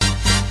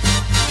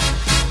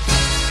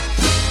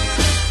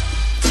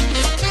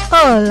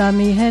Hola,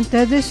 mi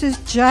gente. This is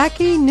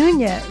Jackie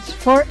Nunez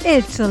for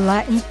It's a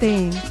Latin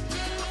Thing.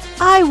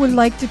 I would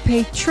like to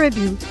pay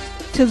tribute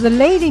to the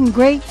late and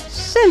great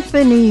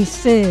Symphony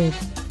Sid.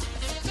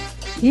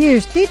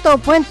 Here's Tito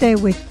Puente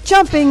with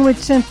Jumping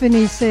with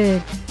Symphony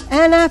Sid.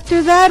 And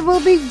after that will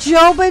be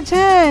Joe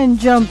Bataan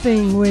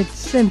Jumping with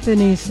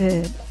Symphony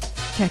Sid.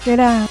 Check it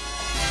out.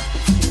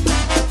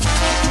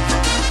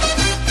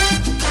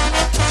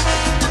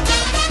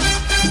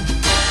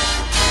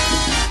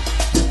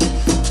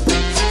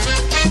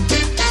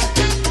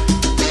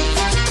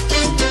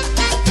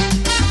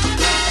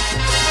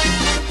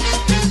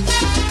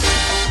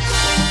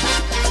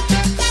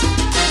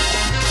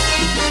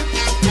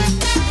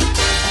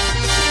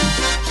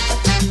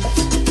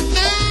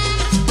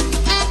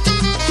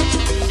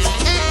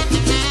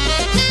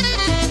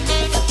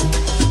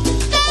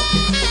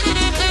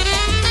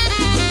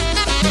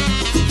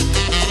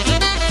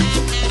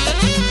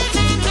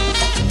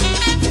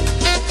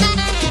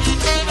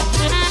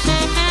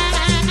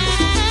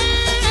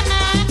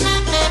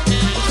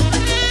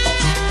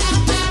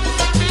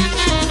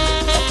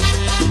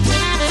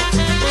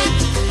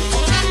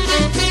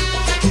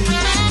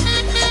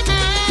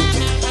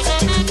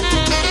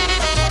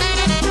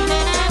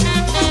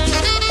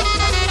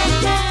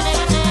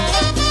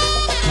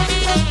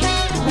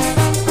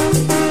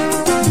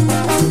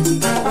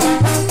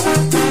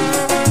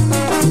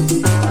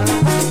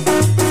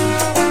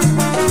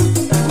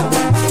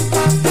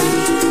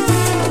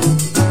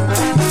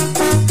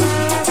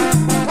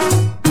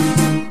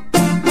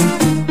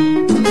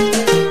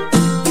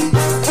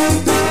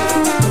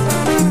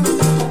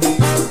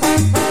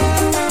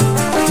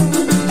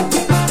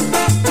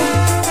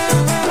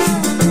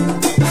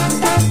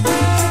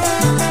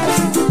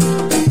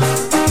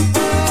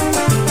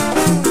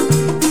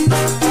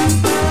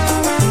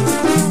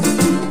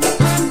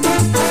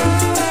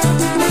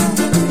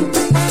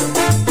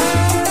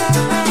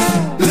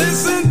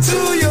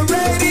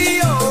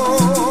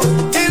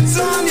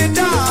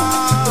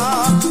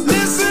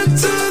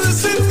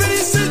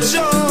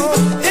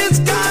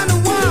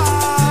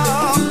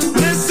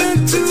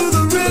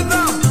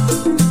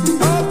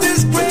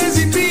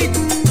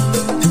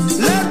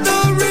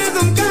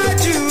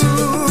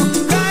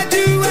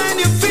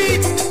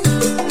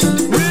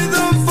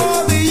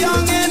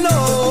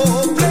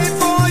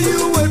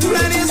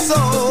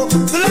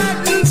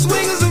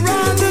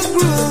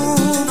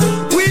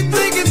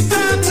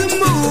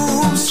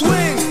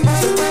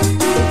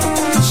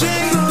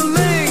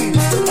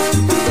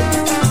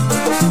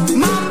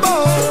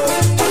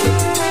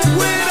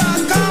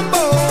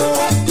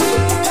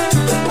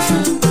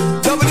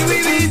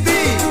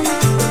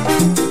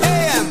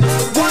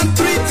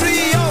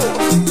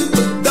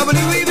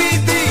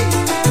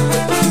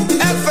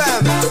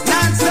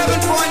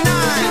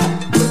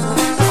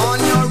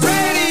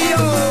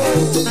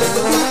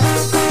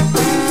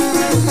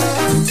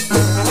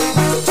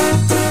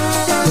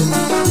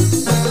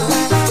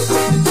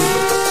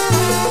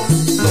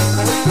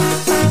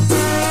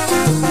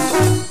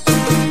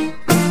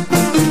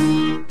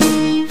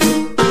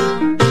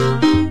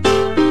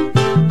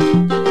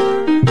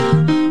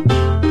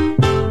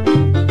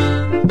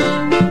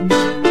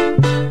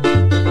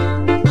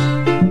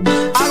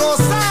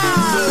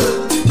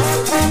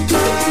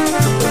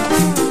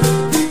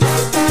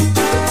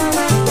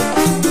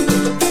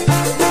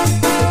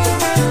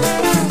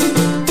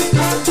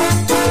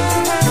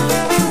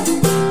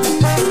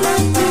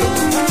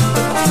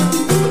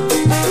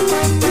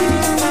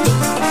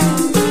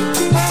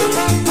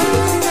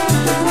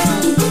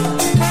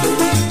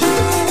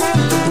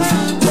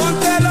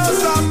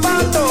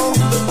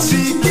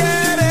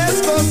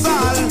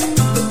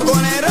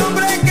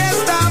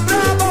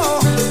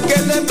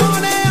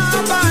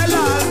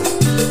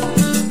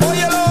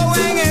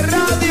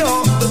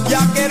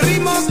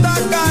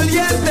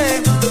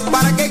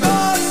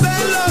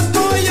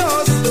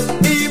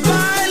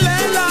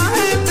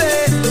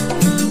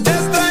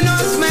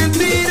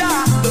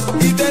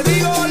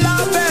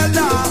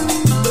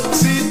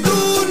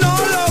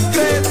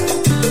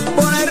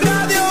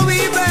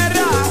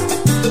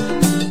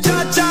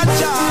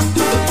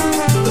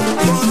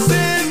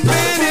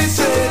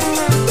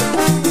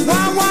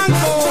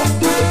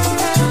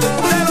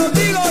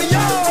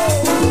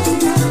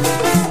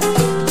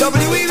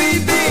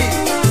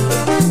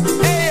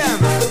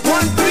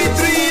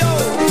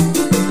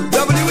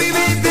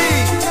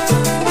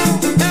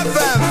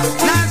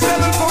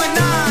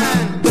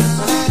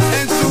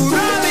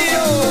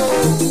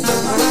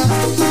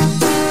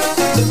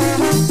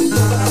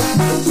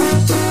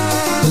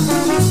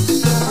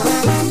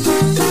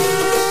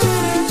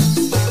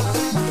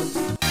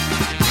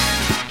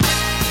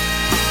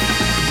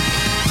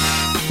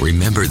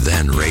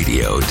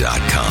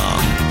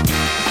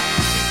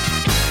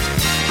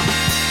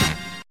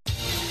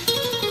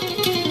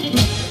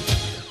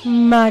 RememberThenRadio.com.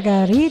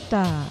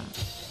 Margarita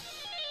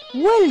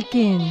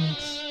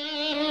Wilkins.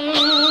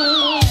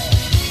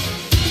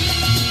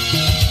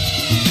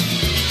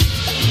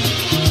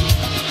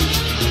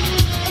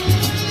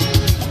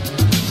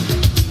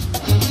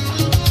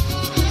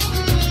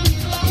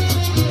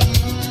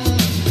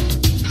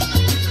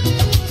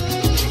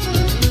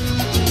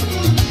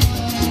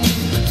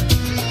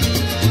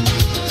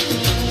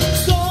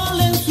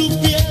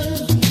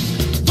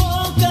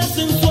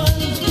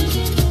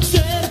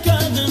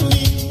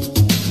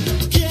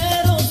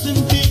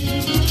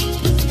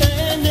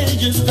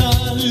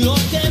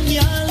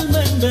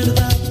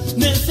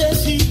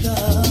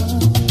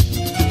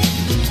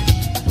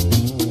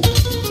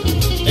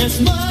 Es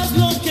más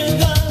lo que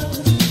da,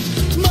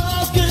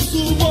 más que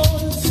su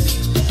voz,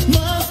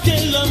 más que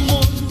el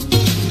amor.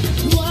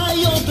 No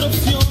hay otra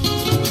opción.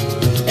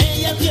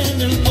 Ella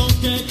tiene el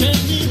toque que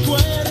mi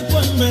cuerpo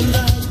en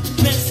verdad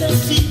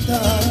necesita.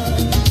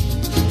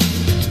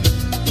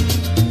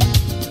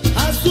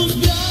 A sus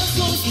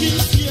brazos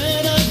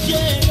quisiera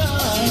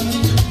llegar.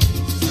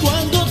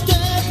 Cuando te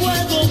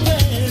puedo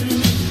ver,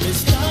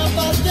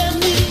 escapas de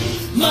mí,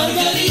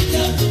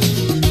 Margarita.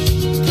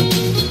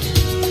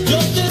 Yo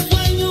te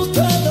sueño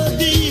cada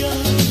día.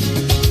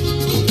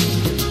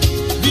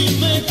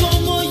 Dime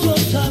cómo yo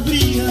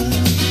sabría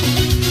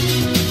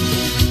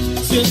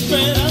si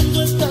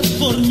esperando estás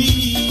por mí.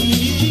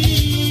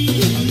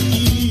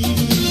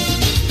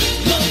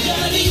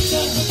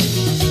 Margarita,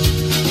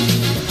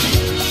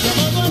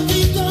 llamado a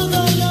ti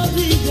toda la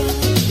vida.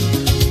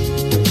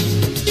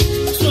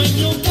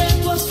 Sueño que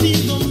tú has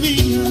sido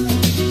mía.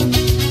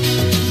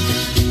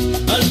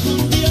 Algún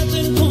día te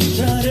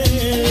encontraré.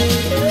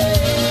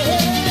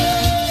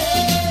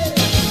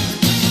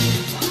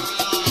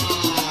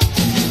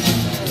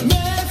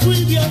 Me fui,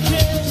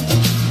 viajé,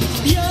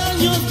 y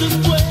años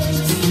después,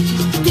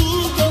 tú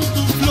con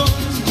tu flor,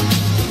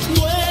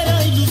 no era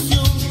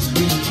ilusión.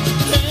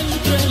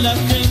 Entre la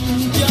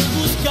gente a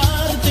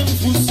buscarte en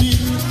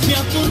fusil, me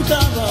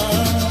apuntaba.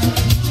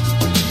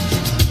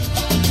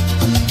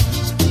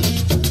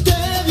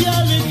 Debí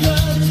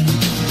alejar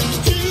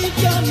y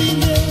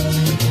caminé.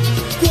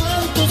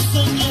 Cuánto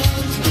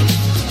soñar,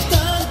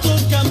 tanto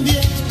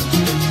cambié.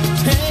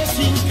 Es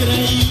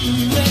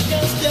increíble que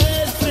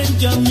estés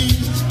frente a mí,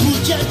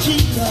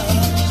 muchachita.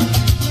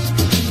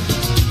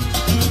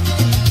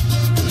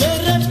 De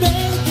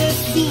repente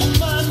tu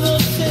mano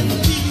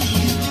sentí,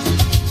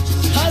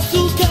 a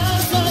su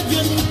casa yo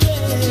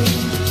entré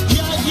y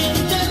allí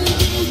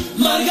entendí,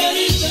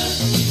 Margarita,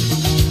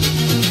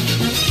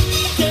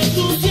 que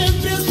tú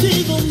siempre has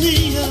sido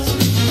mía.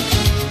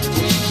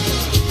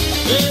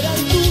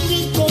 Eras tú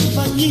mi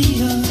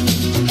compañía,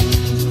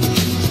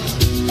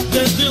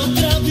 desde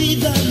otra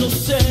vida lo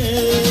sé.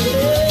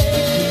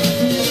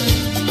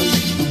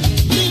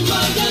 Mi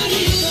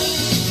Margarita,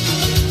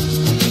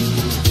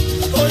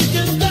 hoy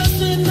que estás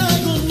en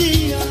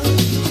agonía,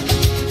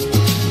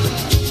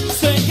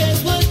 sé que es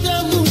nuestra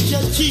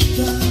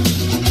muchachita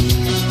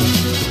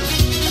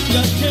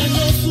la que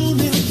nos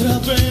une otra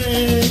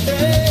vez.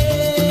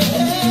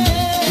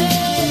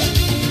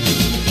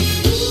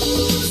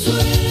 Puso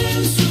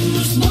en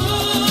sus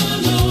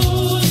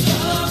manos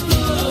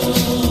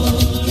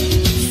amor,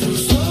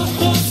 sus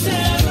ojos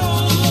cerró,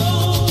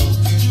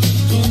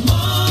 tu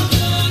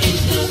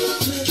Margarita.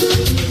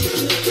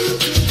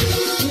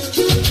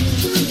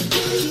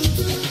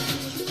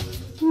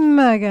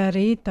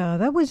 Margarita,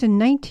 that was in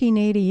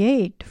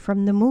 1988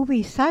 from the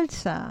movie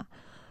Salsa,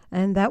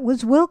 and that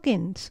was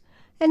Wilkins.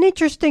 An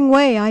interesting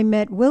way I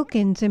met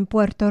Wilkins in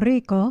Puerto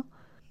Rico.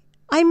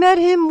 I met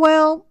him,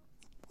 well,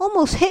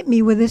 almost hit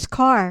me with his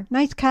car.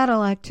 Nice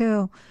Cadillac,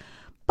 too.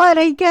 But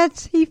I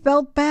guess he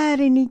felt bad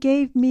and he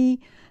gave me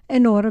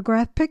an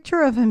autographed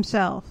picture of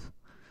himself.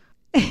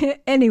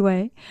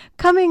 Anyway,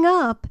 coming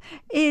up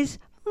is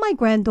my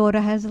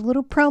granddaughter has a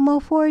little promo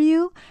for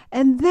you,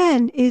 and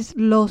then is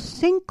Los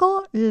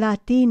Cinco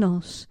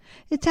Latinos.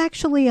 It's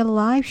actually a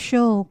live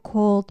show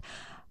called,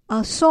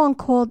 a song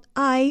called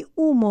Hay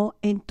Humo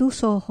en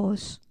Tus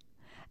Ojos.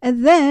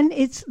 And then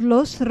it's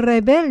Los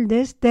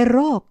Rebeldes de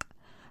Rock,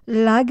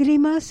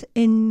 Lágrimas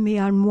en mi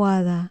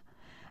almohada.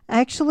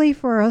 Actually,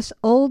 for us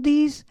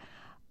oldies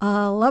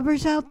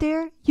lovers out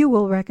there, you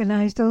will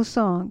recognize those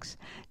songs.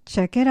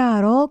 Check it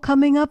out, all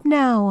coming up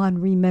now on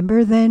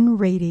Remember Then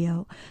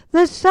Radio,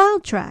 the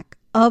soundtrack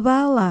of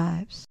our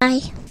lives.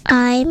 Hi,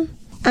 I'm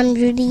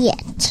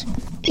Juliet,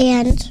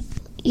 and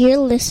you're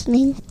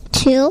listening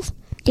to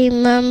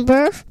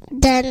Remember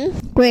Then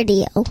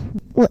Radio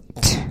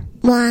with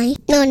my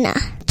Nona,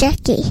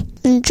 Jackie.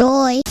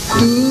 Enjoy.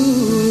 Tú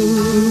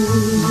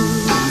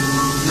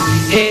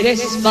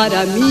eres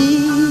para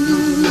mí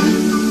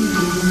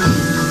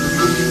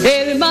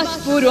el más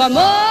puro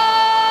amor.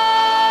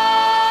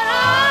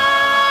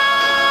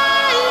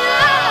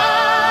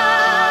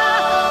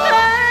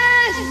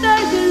 Esta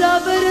es la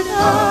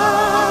verdad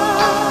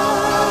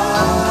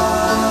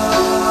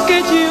que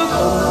yo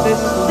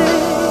confesé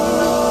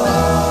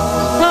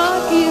a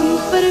quien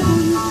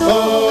preguntó.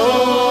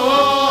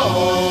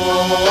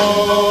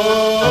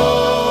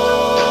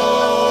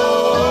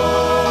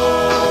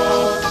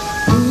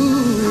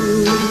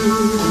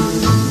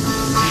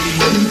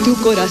 Tu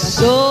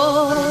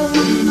corazón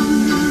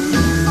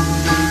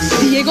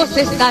ciegos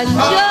están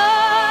ya.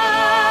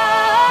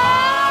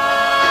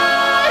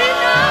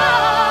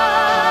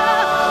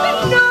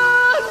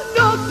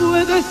 No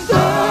puede ser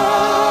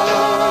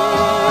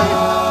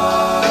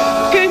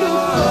que no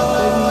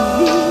pase en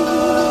mí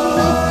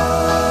la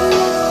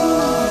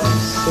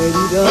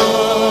sinceridad.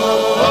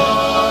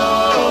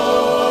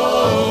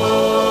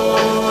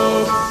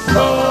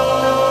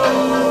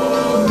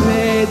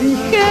 Me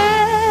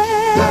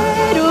dijeron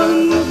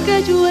que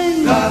yo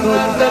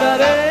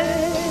encontraré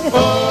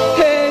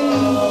en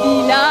ti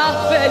la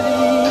felicidad.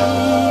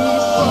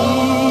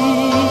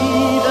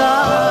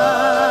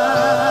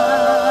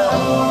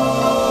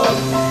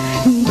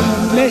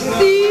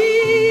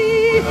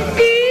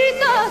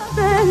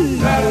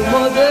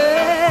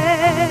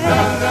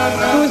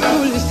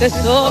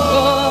 tristes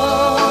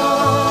ojos.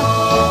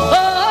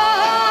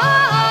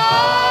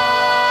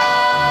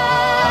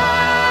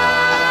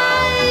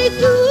 Ay,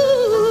 tú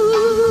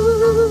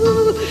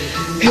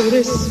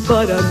eres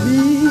para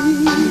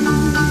mí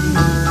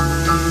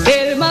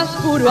el más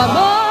puro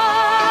amor.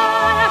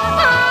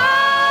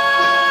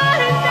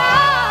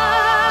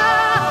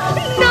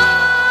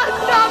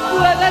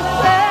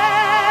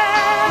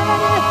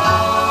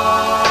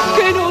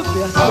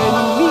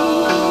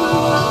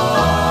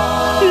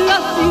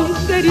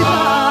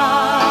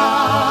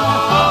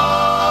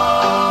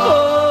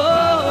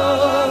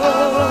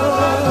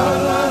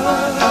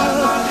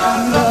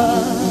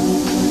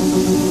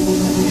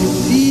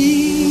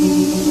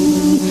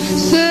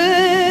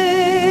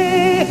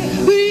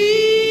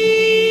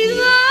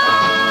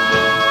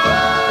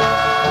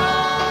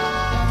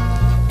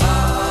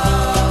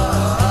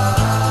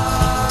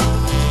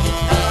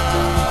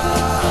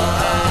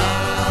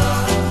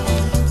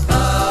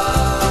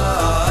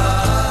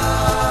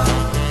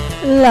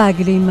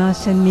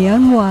 Lágrimas en mi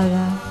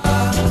almohada.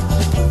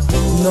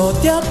 No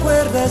te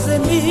acuerdas de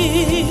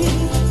mí,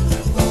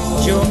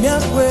 yo me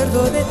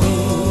acuerdo de ti.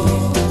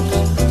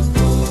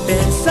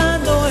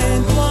 Pensando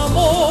en tu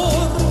amor,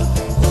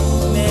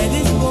 me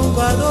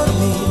dispongo a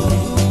dormir.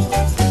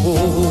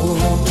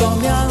 Junto a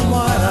mi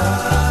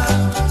almohada,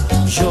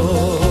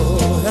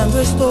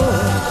 llorando estoy,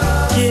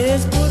 y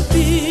es por ti.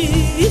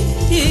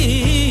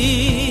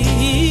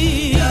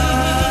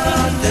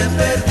 Ya te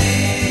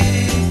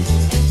perdí,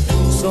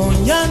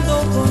 soñando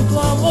con tu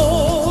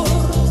amor,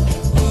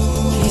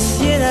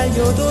 quisiera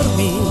yo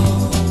dormir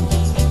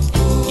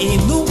y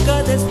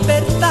nunca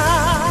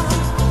despertar,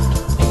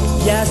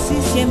 y así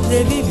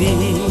siempre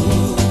vivir.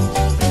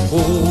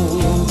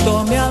 Junto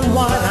a mi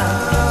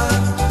almohada,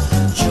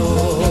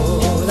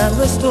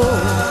 llorando estoy,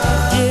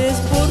 y es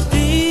por ti.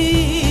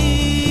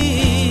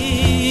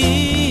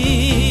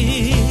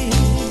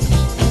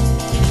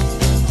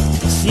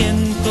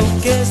 Siento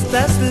que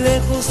estás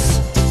lejos,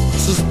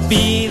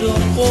 suspiro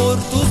por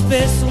tus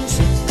besos,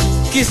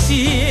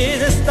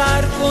 quisiera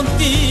estar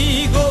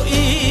contigo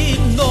y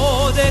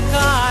no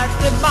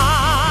dejarte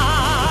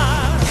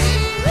más.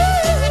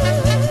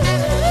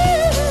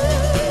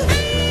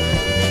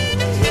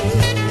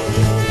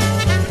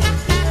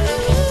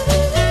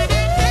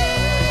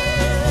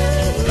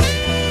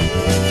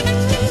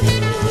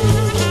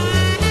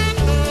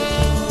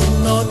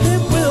 No te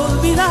puedo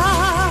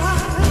olvidar,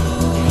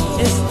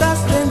 estás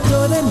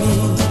dentro de mí.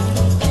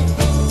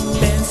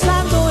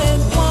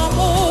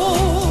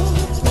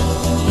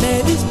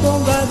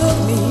 Dispongo a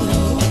dormir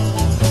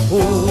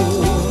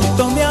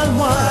junto a mi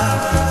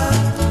almohada,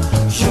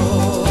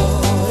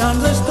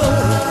 llorando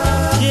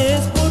estoy, y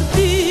es por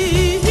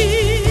ti.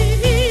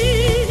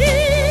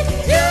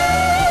 Ya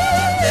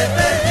te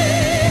perdí,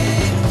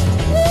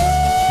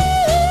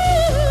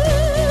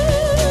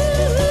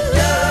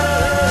 ya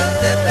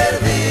te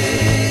perdí.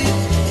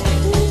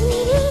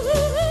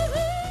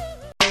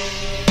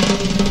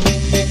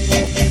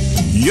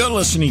 You're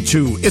listening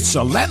to It's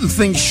a Latin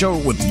Thing Show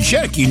with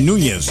Jackie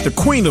Nunez, the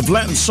queen of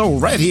Latin soul,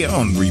 right here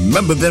on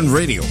Remember Then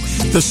Radio,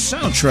 the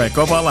soundtrack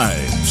of our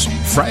lives,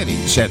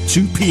 Fridays at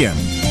 2 p.m.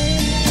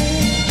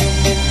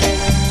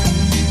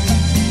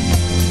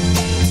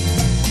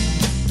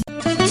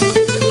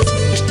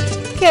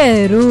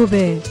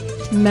 Querube,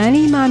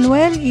 Manny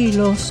Manuel y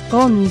los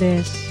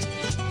Condes.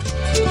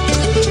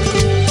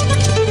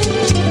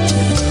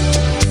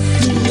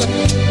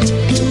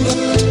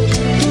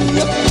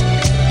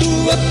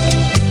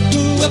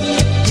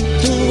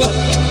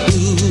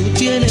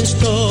 Tienes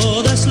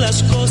todas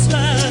las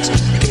cosas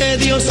que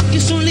Dios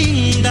hizo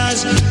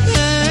lindas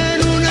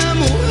en una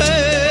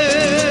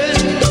mujer.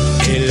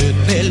 El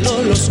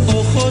pelo, los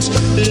ojos,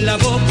 la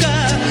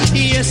boca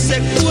y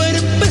ese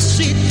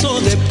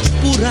cuerpecito de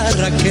pura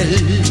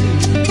Raquel.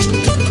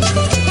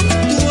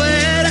 Tú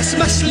eres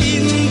más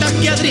linda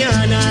que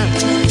Adriana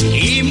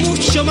y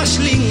mucho más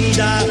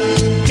linda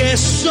que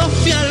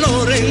Sofía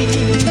Loren.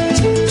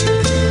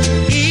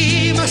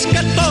 Y más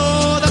que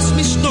todas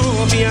mis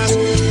novias,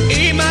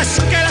 y más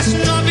que las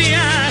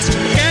novias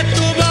que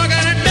tuvo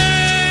Gardel.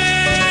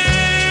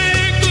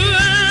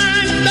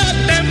 Cuando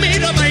te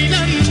miro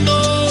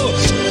bailando,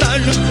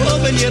 tan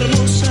joven y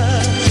hermosa,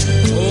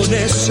 con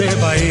ese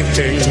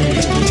baile,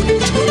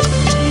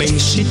 me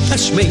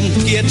incitas, me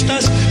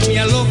inquietas, me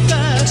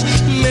alocas,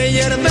 me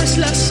hierves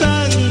la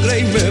sangre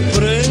y me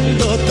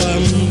prendo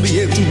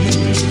también.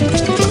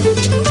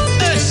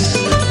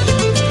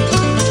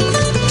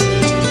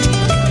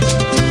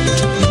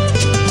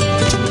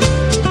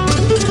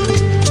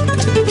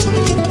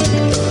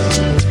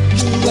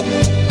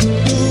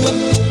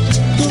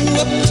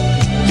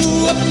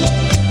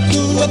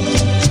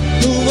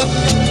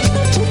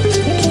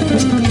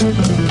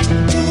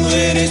 Tú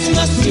eres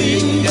más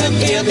linda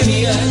que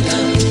Adriana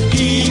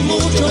y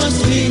mucho más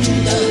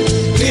linda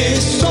que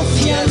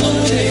Sofía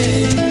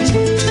Loren.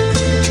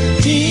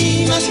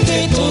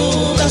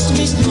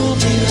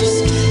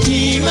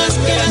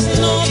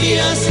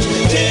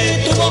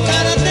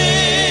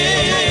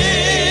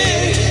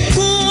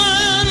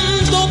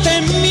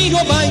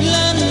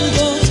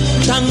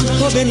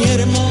 joven y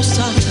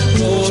hermosa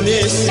con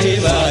ese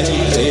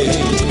baile.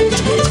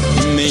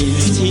 Me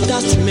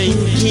incitas, me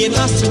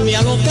inquietas, me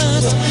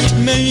alocas,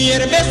 me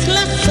hierves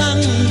la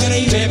sangre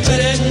y me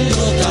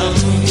prendo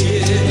también.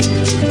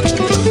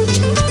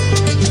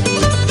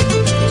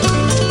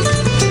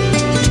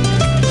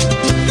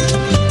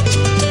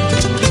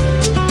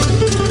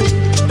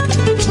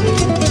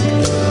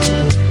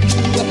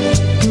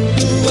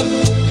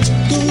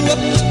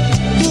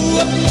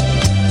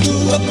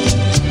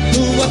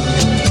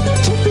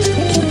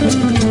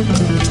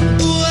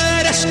 Tú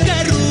eres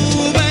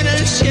querube en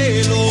el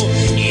cielo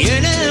y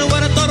en el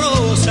huerto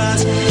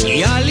rosas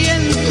y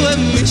aliento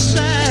en mi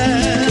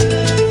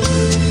ser,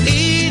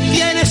 y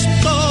tienes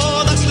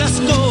todas las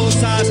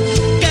cosas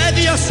que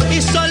Dios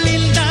hizo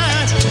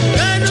lindas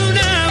en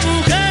una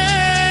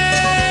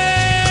mujer.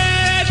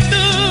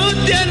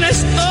 Tú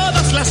tienes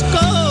todas las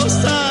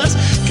cosas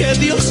que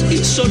Dios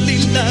hizo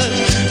lindas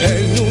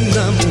en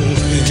una mujer.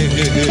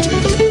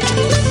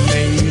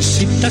 Me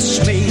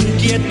incitas, me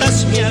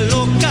inquietas, me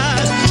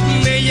alocas,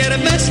 me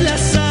hierves la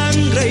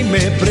sangre y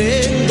me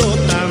prendo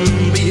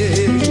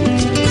también.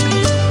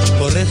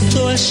 Por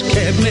eso es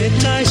que me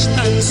caes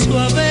tan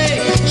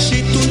suave,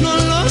 si tú no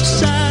lo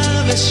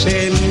sabes,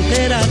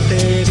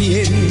 entérate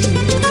bien.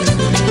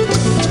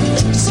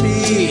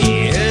 Sí,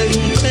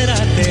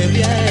 entérate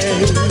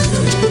bien.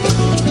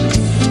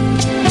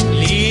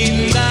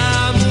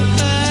 Linda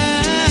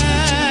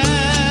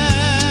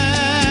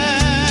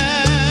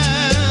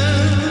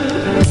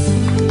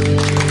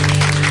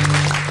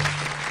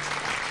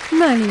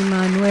Manny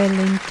Manuel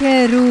and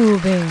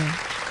Querube.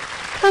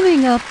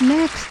 Coming up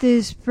next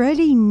is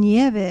Freddie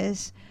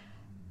Nieves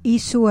y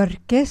su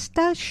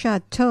orquesta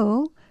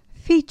Chateau,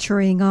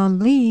 featuring on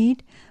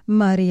lead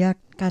Maria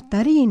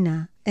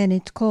Catarina, and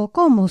it's called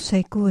Como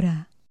Se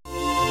Cura.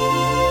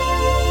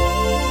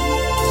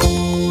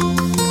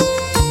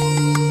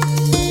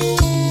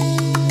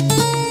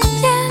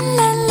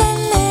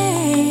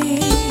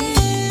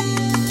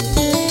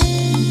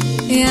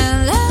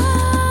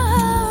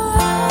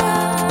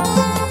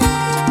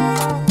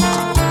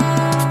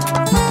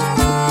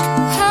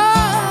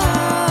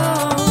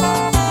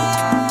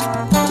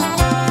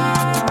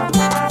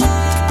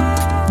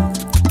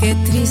 Qué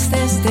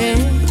triste es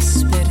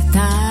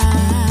despertar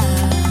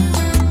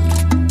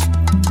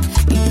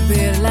y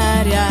ver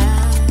la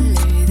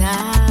realidad,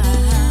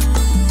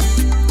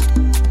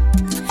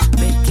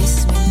 ver que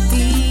es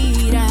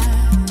mentira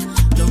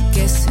lo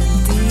que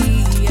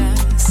sentía,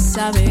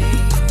 saber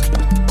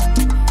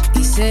que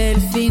es el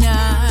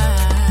final.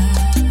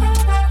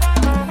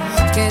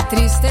 Qué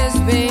triste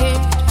es ver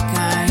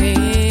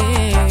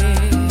caer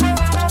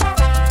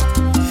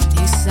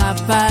esa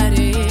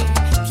pared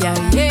que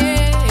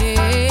ayer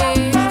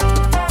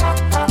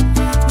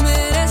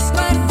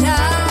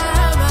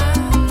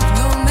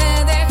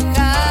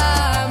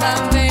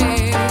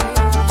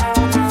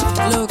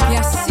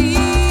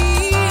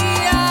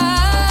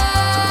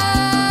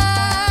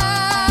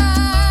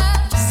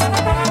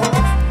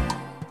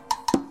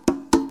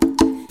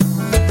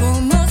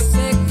Cómo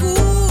se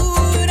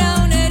cura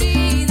una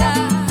herida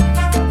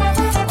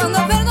cuando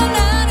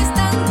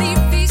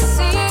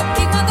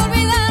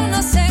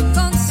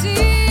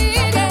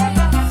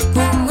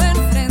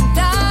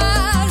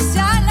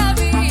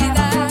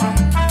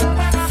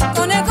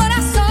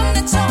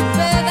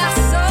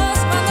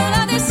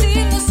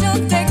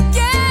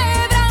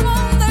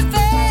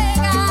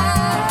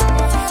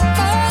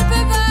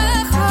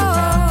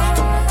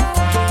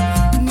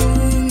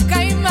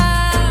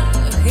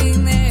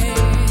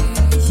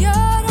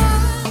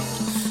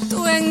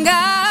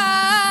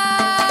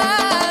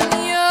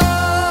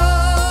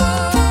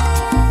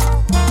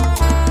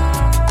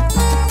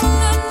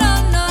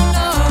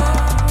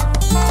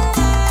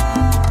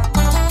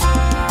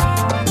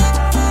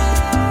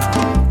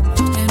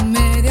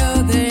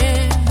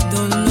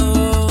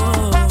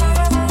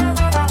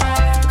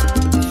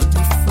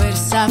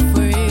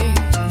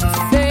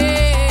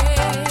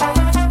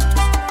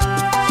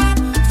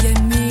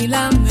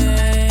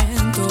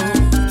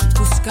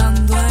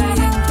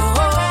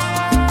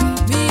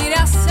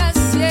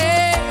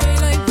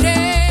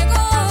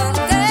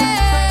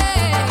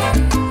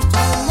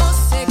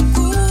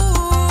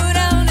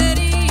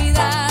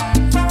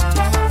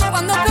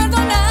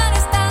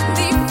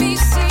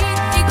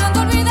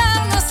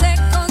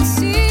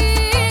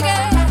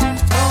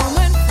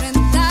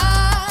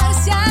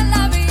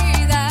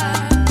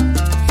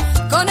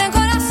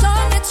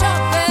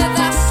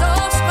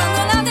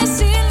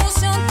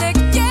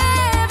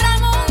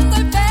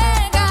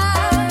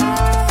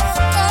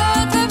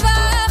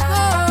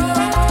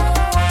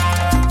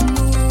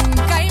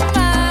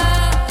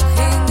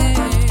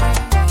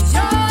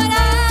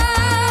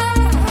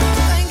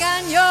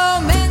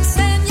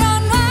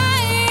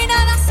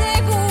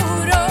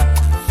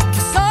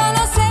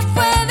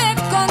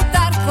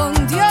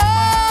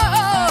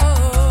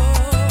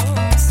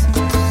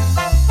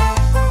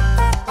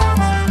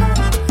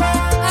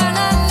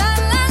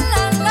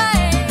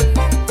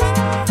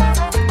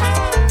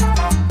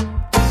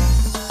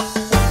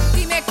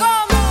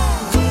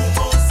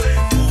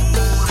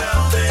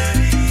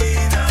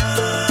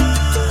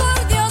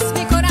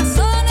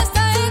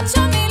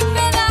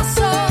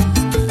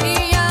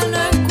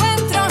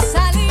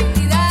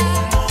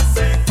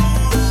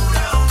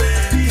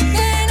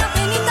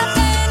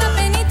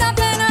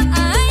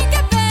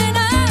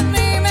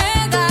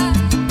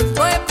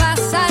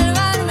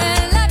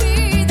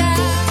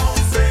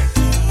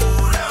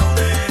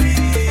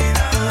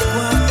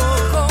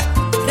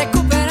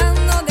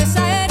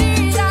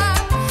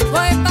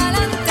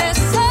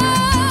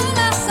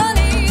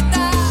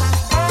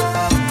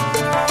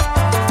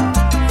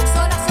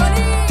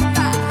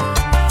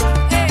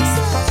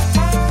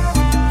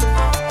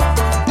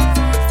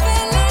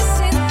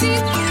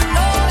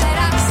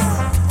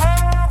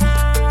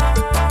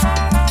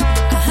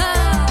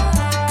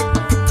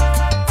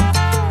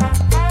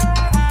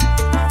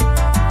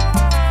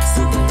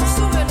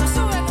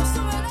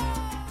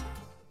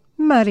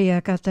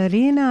María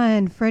Catarina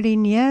and Freddie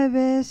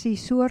Nieves y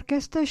su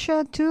orquesta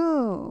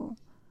Chateau.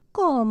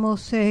 ¿Cómo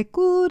se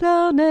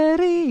cura una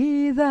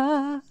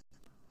herida?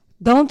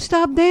 Don't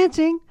stop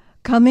dancing.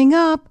 Coming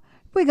up,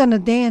 we're going to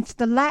dance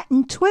the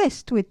Latin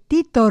twist with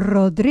Tito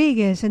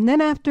Rodriguez, and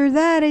then after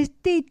that is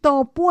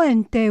Tito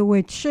Puente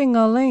with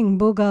Shing-a-Ling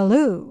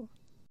Boogaloo.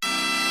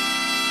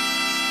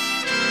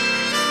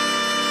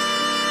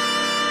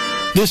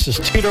 This is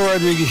Tito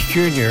Rodriguez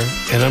Jr.,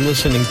 and I'm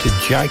listening to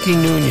Jackie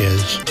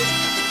Nunez.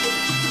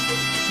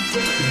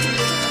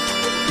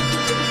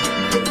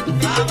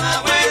 Mamá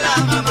abuela,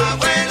 mamá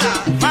abuela,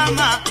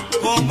 mamá,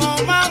 como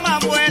mamá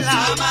abuela,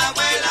 mamá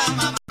abuela,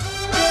 mamá.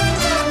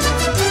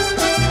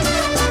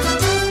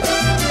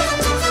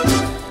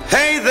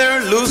 Hey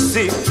there,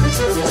 Lucy,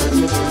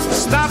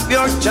 stop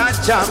your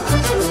cha-cha.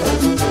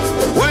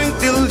 Wait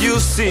till you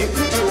see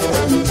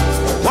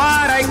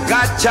what I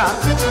gotcha.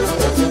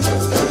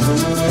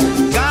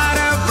 Got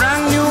a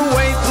brand new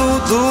way to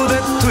do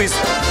the twist.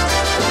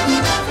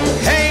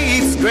 Hey,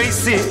 it's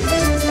crazy,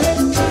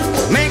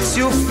 makes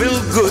you feel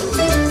good.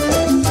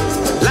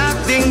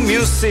 Latin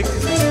music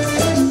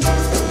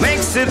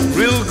makes it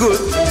real good.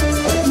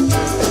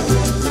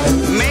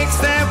 Makes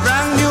a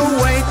brand new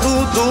way to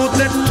do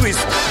the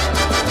twist.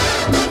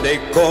 They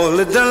call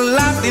it the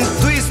Latin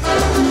twist.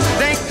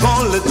 They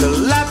call it the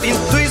Latin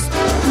twist.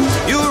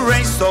 You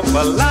raise up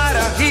a lot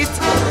of heat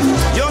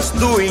just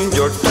doing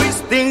your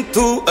twisting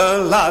to a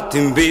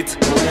Latin beat.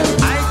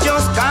 I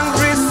just can't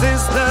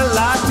resist the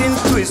Latin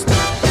twist.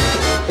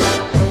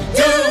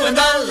 Doing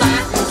the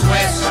Latin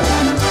twist.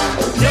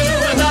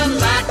 Doing the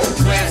Latin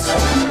twist.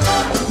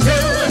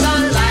 Doing the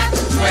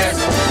Latin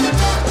twist.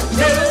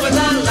 Doing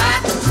the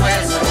Latin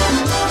twist.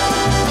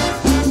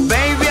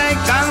 Baby, I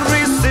can't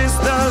resist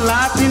the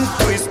Latin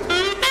twist.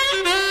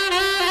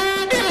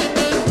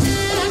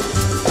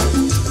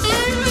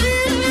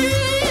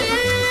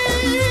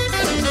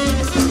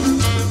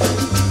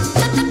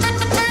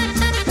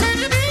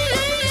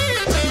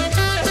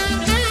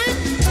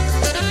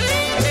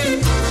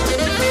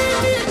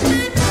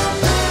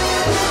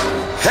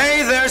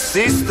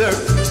 Sister,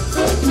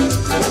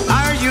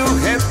 are you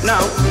hip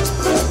now?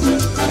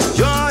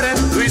 You're a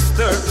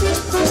twister,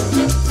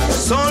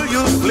 so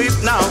you flip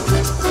now.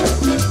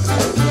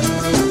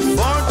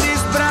 For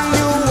this brand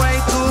new way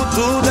to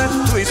do the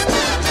twist.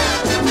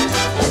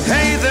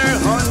 Hey there,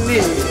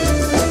 honey,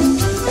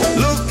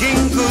 looking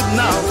good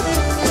now.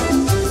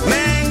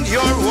 Man,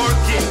 you're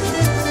working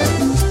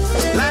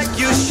like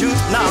you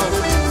should now.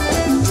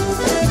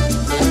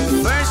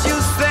 First you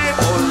say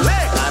ole,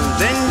 and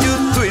then you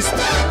twist.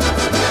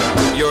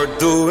 You're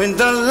doing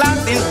the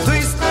Latin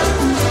twist.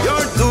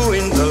 You're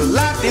doing the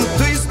Latin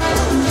twist.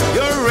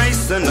 You're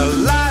raising a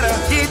lot of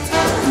heat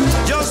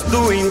just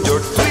doing your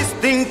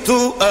twisting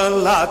to a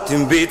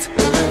Latin beat.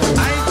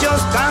 I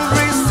just can't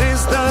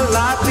resist the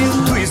Latin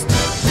twist.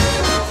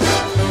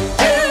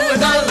 Doing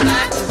the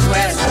Latin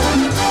twist.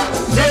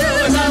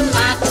 Doing the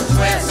Latin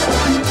twist.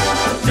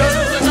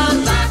 Doing the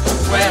Latin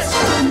twist.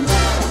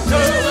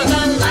 Doing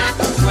the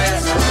Latin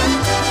twist.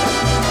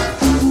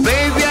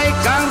 Baby, I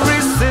can't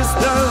resist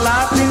the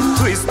Latin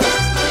twist.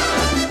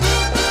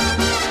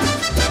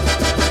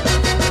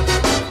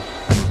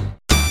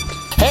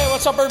 Hey,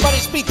 what's up, everybody?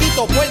 It's me,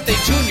 Tito Puente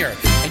Jr.,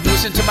 and you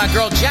listen to my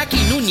girl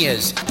Jackie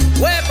Nunez.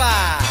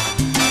 ¡Huepa!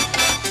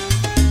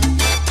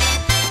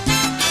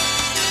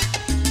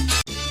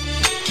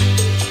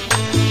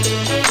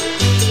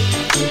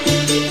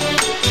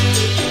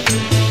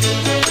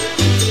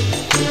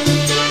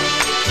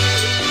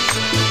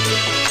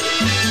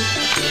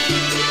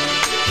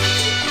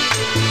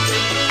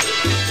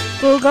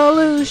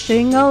 Boogaloo,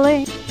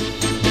 shing-a-ling.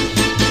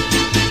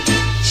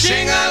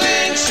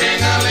 Shing-a-ling,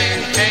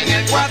 shing-a-ling, en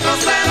el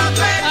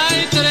 403.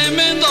 Hay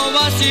tremendo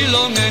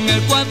vacilón en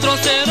el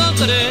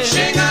 403.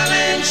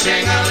 Shing-a-ling,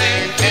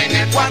 shing-a-ling, en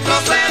el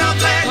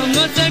 403.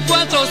 No es el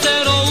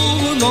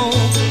 401,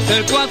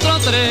 el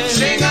 43.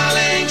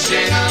 Shing-a-ling,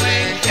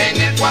 shing-a-ling,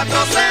 en el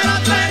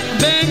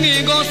 403. Ven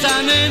y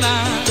goza,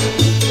 nena,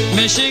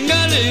 mi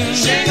shing-a-ling.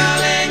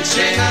 Shing-a-ling,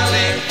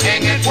 shing-a-ling,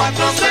 en el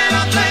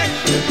 403.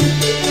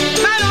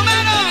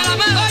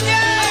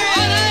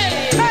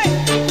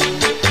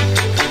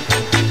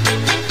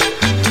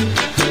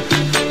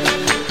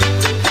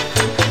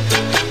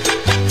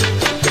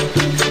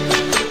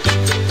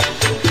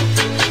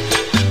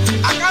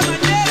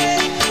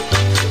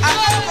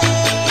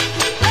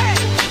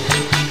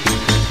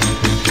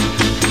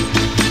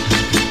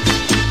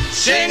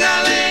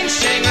 Shing-a-ling,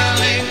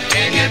 shing-a-ling,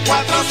 en el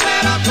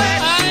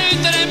 403. Hay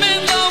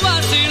tremendo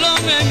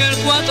vacilón en el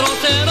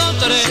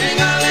 403.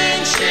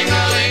 Shing-a-ling,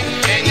 shing-a-ling,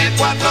 en el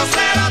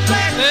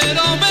 403.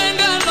 Pero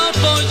vengan los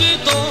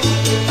pollitos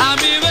a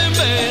mi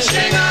bebé.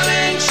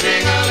 Shing-a-ling,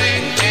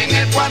 shing-a-ling, en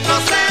el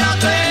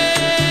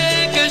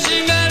 403. Que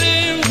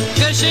shing-a-ling,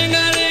 que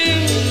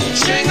shing-a-ling.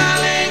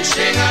 Shing-a-ling,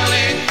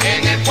 shing-a-ling,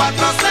 en el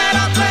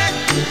 403.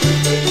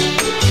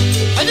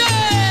 ¡Oye!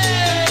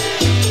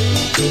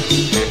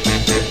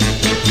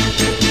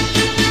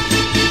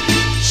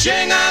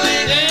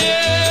 Shing-a-ling,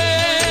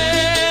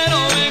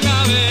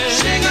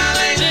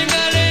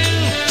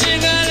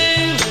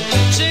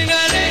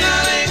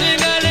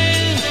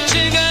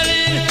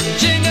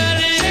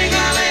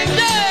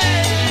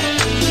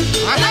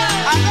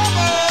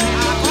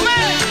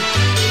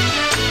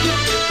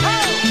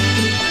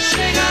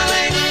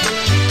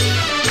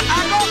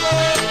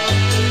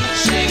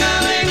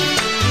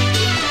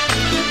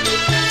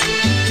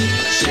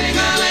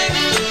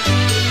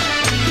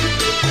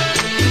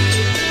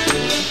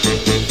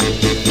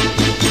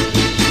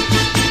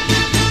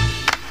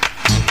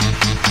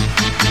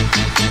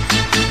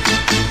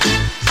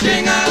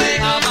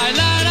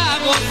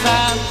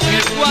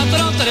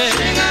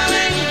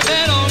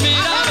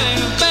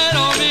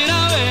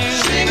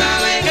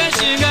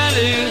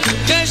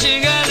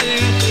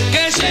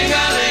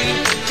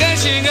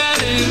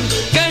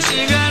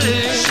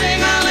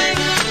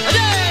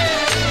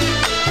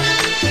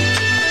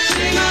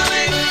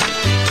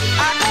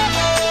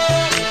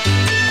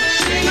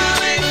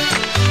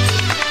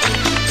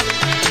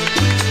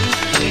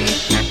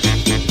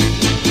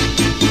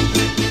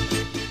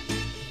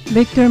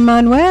 Victor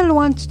Manuel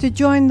wants to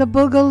join the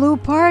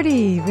Boogaloo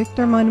party.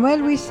 Victor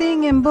Manuel, we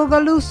sing in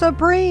Boogaloo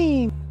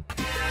Supreme.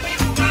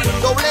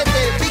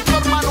 Doblete,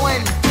 Victor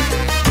Manuel.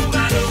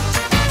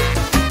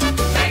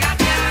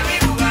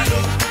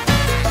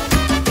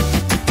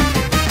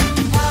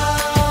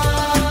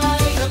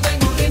 Ay, yo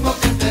tengo un ritmo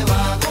que te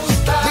va a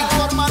gustar.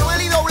 Victor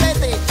Manuel y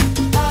doblete.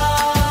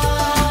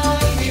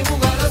 Ay, mi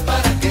búgalo es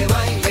para que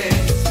bailes.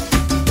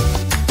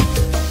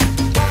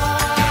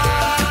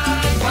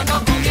 Ay,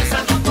 cuando comienza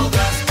no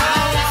podrás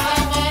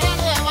parar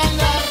de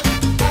bailar.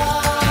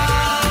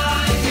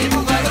 Ay, mi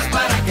búgalo es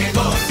para que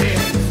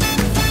goces.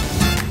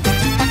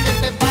 Pa' que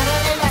te pare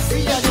de la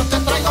silla, yo te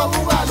traigo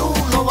bugalú.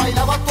 Lo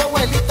bailaba tu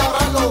abuelita,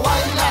 ahora lo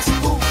bailas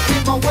tú.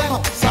 Ritmo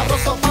bueno,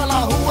 sabroso para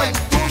la juventud.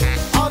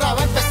 Ahora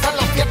va a empezar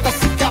la fiesta,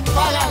 así que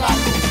apaga la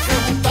luz. Se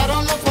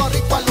juntaron los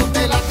borricos a luz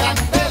de la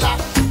candela.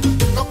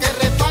 Lo que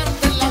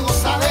reparten la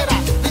gozadera.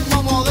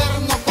 Ritmo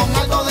moderno con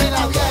algo de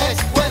la vieja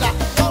escuela.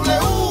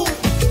 W,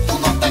 tú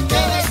no te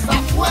quedes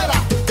afuera.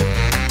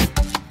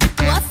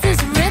 What's this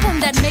rhythm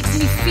that makes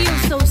me feel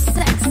so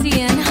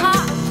sexy and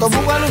hot? Tu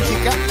bugalú,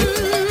 chica.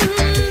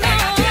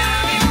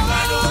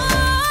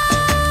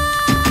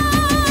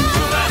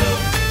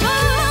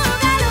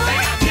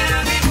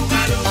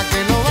 Pa'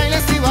 que lo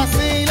bailes y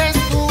vaciles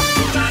tú.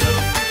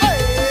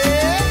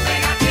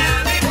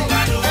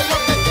 Es lo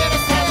que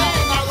quieres saber,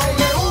 la W.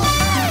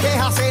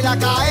 Déjasela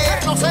caer,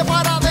 no se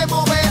para de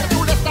mover.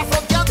 Tú le estás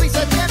fronteando y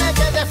se tiene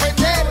que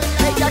defender.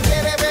 Ella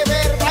quiere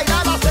beber,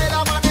 bailar hasta el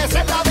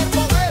amanecer, la del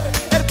poder.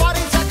 El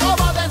party se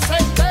acaba de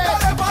encender.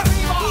 Dale pa'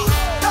 arriba,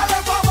 dale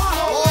pa'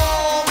 abajo.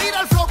 Oh, mira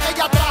el flow que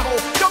ella trajo.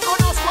 Yo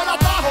conozco el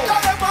atajo.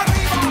 Dale pa'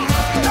 arriba,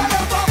 dale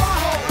pa'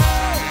 abajo.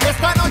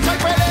 Esta noche hay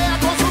pelea,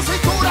 con su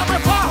cintura me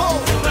fajo.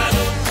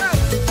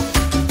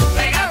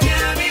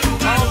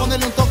 Vamos a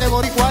ponerle un toque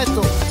boricua a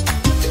esto.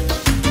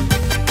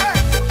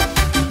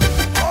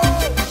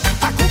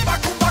 Acumba,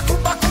 cumba,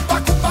 cumba, cumba,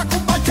 cumba,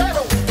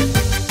 cumbachero.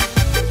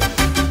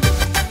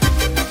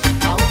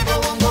 A bongo,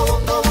 bongo,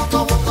 bongo, bongo,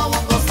 bongo,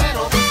 bongo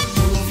cero.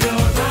 Move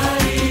your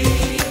body,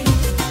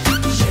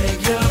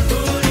 shake your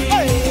booty.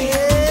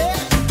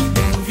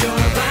 Move your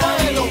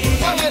Muévelo, body,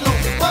 muévelo,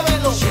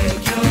 muévelo.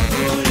 shake your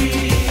booty.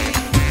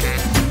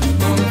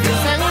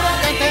 Seguro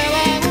que te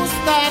va a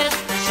gustar.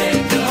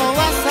 No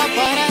vas a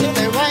parar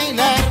de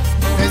bailar.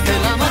 Desde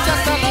la noche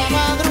hasta la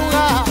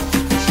madrugada.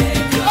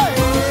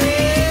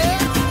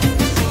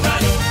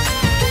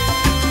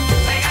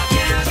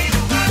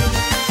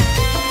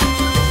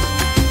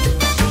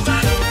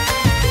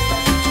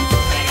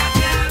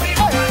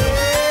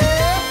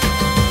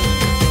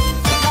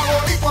 La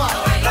boricua,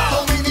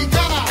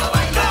 dominicana,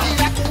 y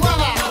la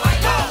cubana,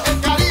 el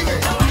Caribe,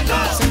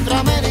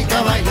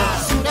 Centroamérica bailó,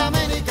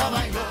 Suramérica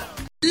bailó.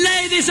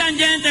 Ladies and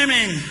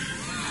gentlemen,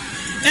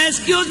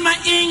 excuse my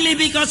English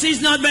because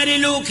it's not very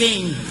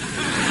looking.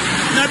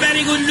 Not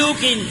very good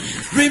looking.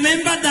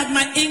 Remember that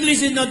my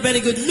English is not very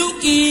good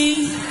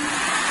looking.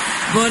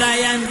 But I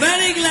am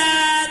very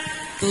glad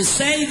to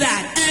say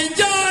that.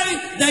 Enjoy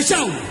the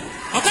show.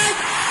 Okay?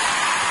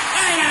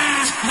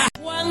 Venga.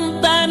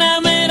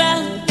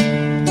 Guantanamera.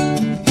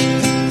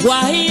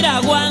 Guajira,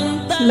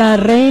 Guantanamera. La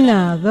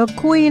reina, the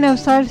queen of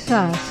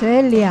salsa,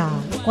 Celia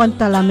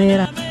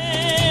Guantanamera.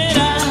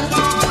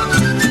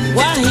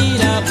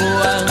 Guajira,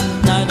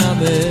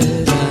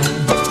 Guantanamera.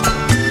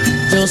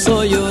 Yo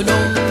soy un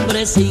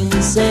hombre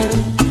sincero,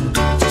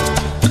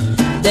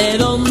 de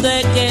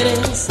donde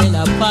quererse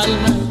La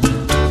Palma.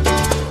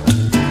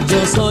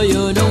 Yo soy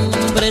un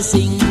hombre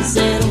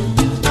sincero,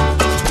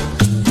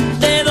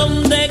 de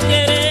donde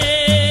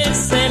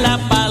quererse La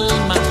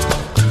Palma.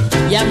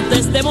 Y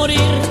antes de morir,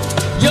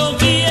 yo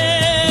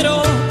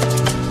quiero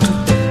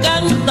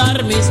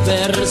cantar mis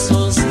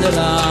versos del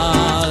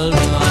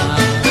alma.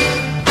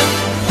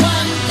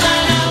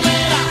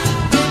 Guantanamera,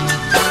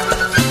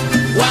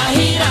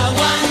 Guajira,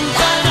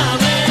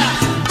 Guantanamera,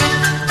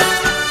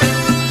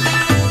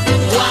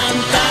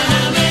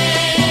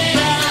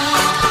 Guantanamera,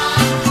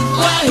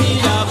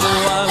 Guajira,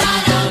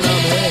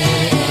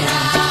 Guantanamera.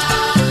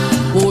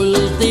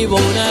 Cultivo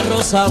una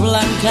rosa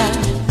blanca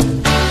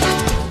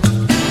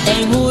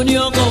en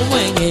junio como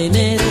en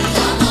enero.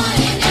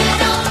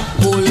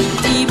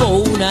 Cultivo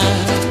una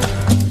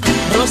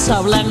rosa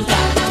blanca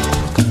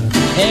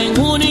en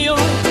junio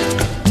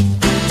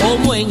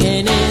como en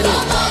enero.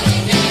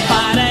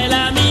 Para el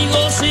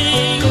amigo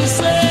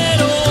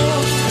sincero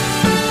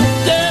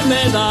que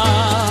me da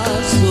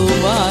su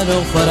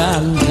mano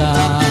franca.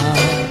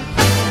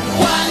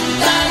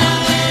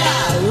 Guantanamera,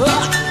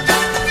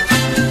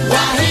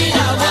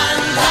 Guajira,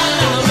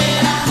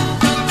 Guantanamera,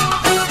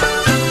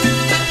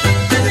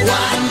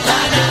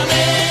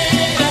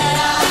 Guantanamera,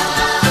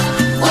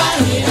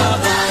 Guajira,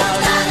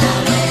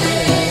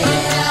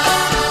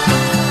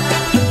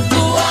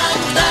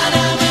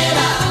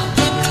 Guantanamera,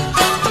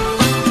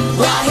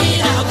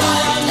 Guajira,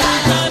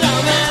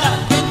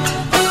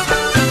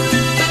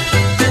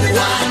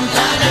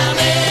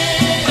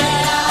 Guantanamera,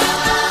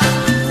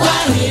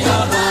 Guajira,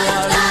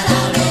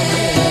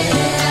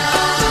 Guantanamera.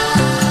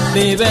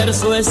 Mi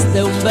verso es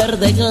de un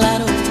verde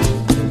claro,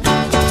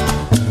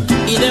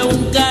 y de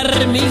un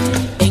carmín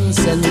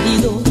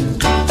encendido.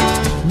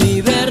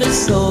 Mi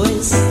verso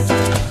es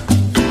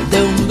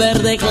de un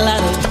verde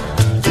claro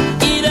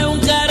y de un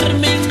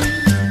carmín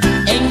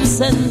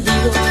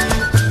encendido.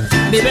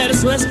 Mi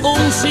verso es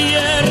un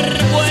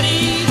ciervo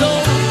herido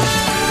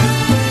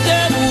que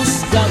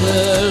busca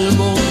del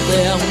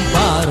monte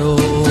amparo.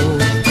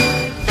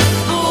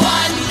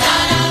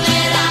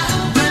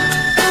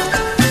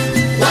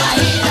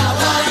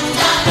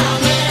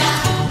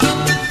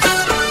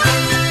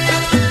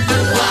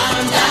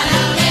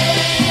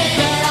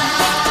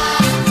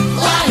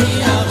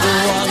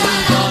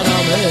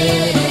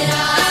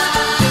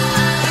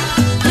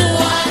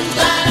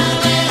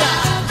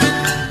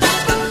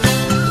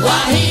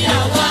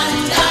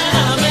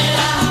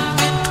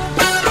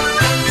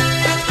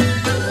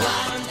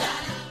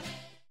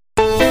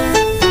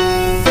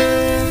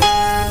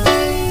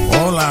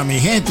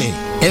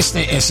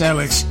 Este es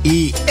Alex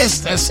y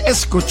estás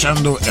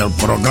escuchando el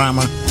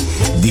programa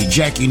de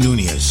Jackie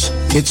Núñez.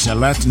 It's a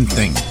Latin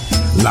Thing,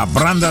 la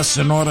banda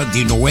sonora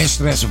de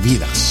nuestras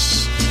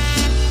vidas.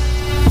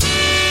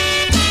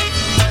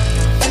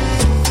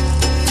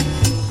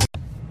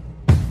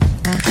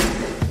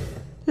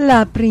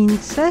 La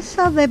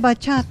princesa de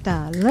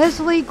bachata,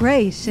 Leslie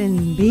Grace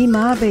en Be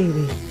My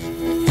Baby.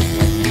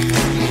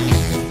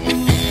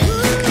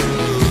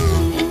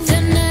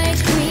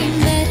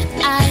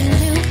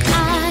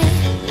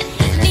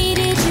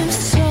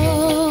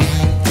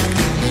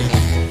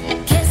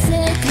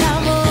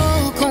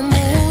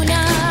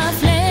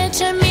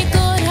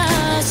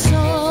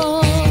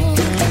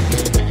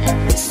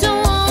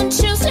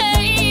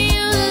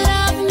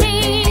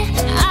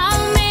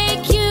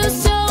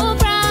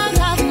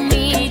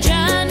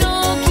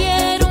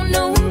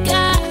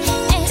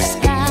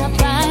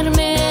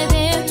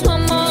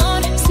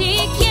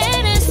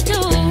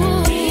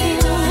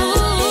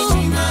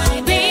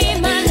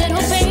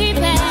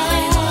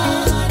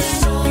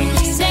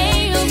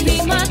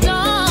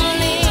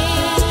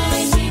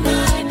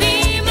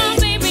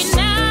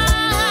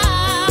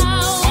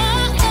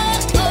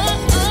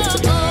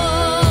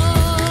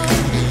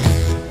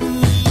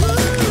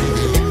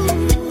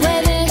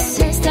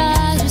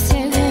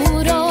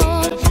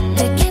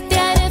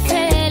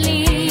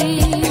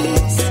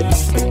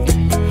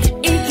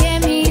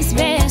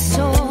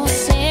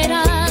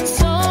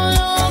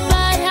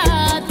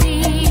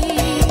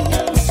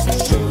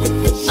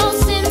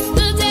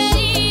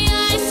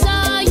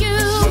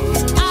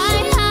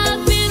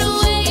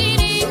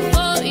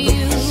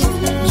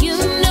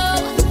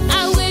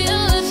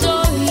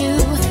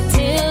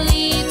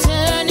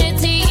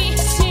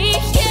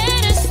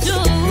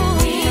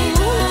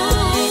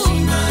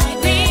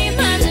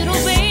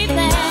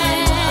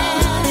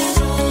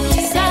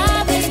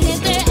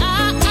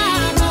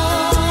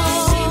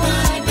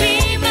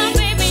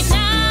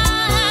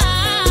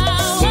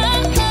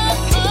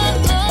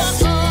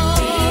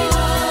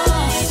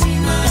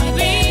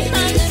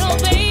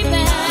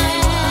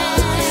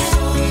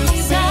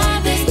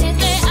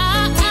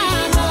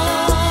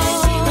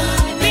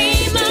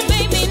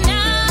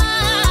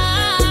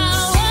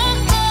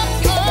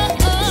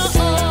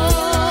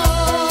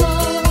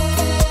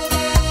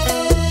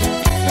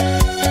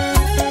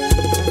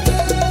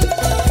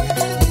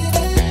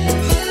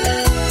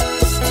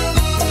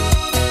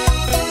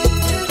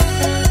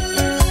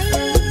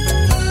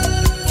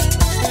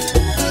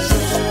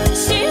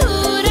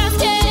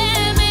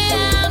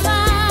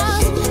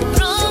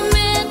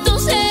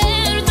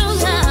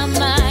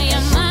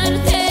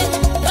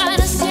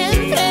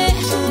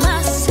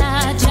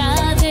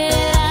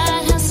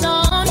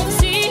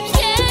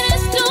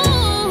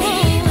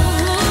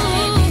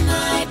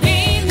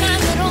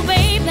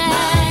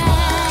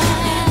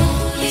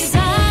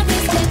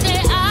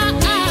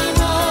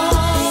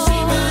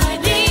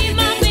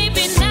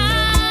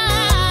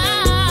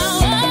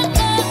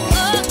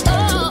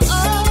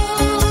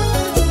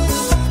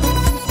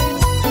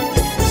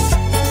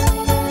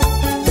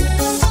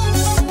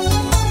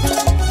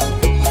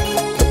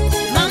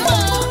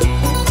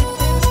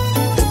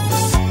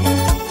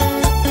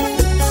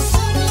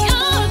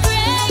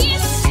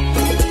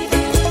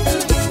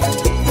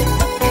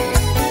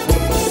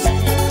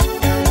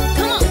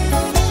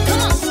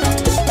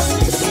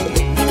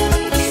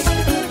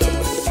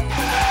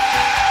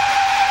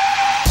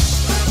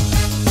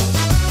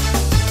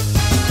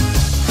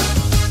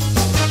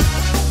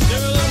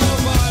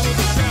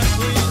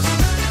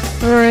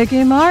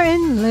 Ricky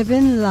Martin,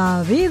 living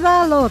la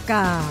vida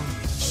loca.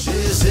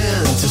 She's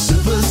into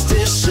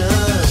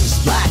superstitions,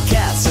 black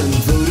cats and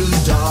voodoo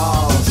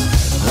dolls.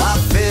 I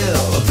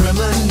feel a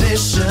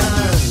premonition,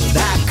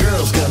 that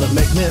girl's gonna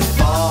make me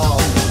fall.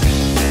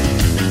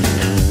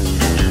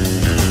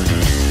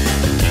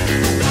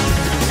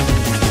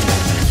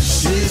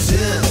 She's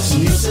into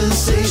new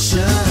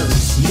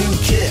sensations, new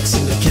kicks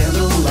in the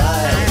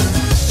candlelight.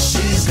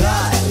 She's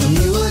got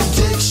new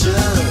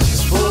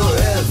addictions for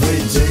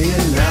every day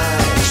and night.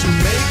 She'll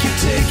make you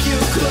take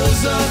your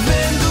clothes off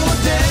and go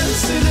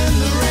dancing in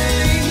the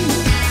rain.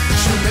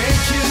 She'll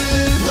make you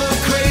live a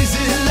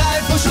crazy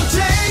life, or she'll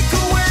take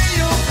away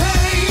your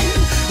pain.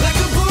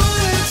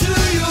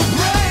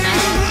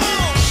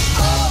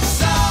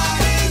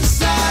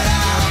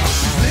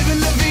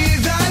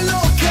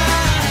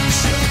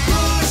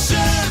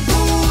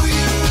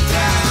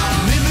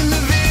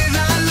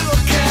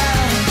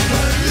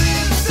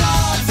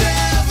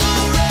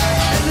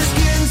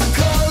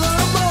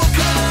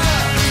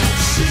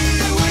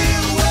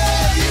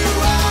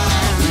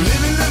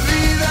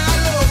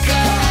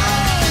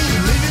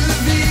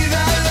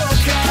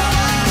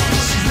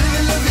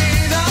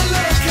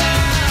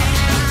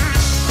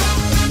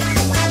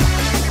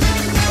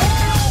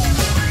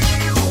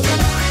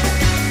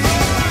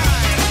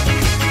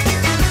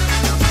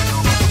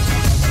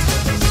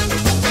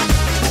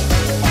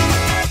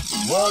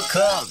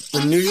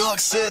 in New York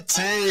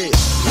City,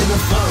 in a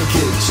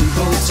funky cheap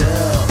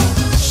hotel.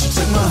 She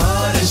took my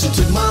heart and she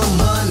took my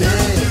money.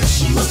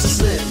 She must have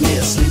slipped me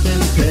a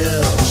sleeping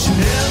pill. She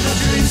never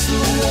drinks the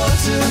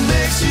water,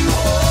 makes you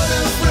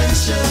order French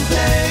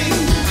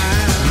champagne.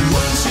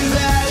 Once you've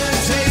had a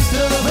taste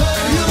of her,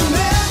 you'll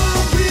never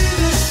be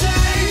the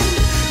same.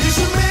 It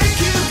should make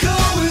you go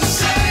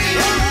insane.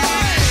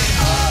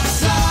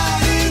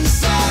 Upside,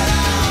 inside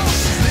out,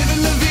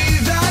 living la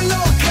vida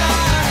loca.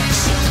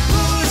 She'll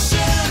push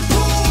and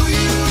pull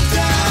you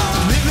down,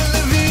 living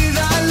la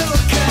vida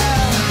loca.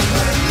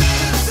 Her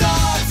lips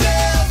are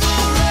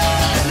devil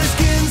red and her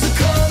skin's the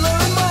color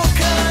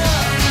mocha.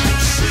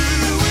 She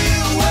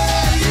will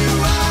wear you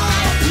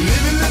out,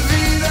 living la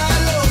vida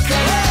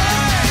loca,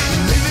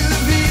 living la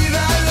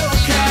vida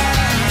loca.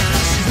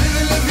 She's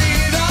living la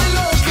vida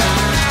loca.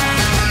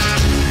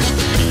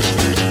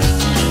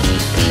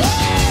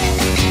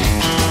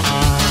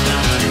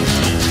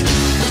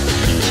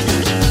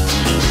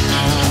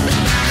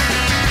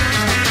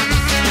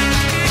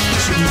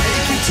 She'll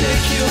make you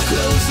take your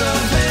clothes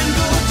off and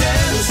go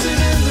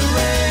dancing in the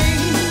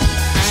rain.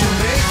 She'll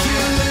make you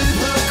live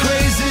her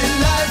crazy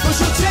life, but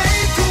she'll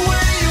take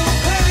away your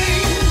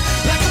pain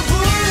like a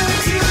bullet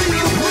to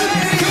your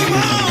brain. Come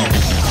on!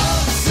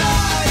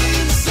 Upside,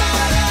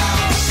 inside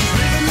out, she's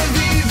living la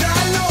vida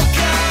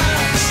loca.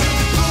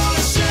 She'll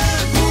push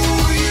and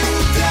pull you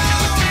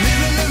down,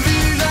 living la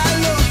vida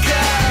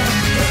loca.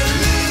 Her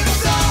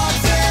lips are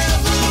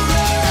devil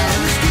red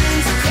and her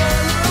skin's the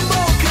color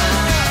mocha.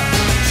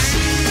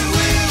 She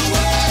will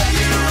wear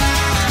you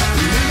out,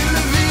 living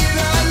la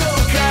vida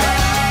loca,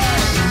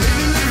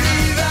 living la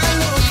vida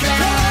loca.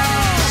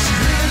 She's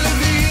living la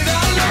vida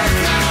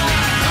loca.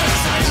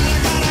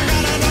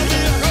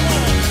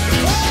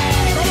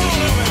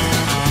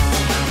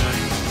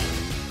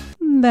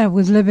 That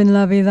was Living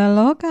La Vida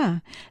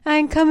Loca.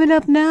 And coming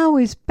up now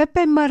is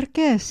Pepe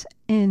Marquez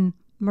and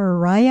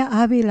Mariah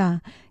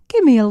Avila.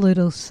 Give me a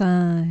little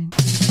sign.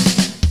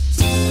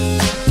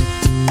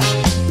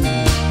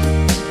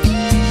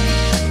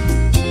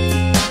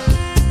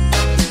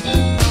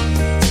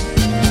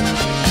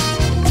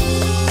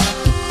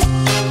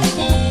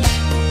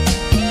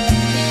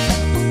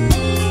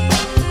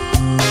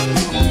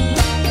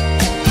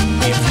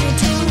 If you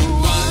do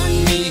want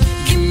me,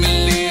 give me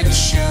a little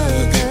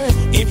sugar.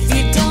 If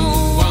you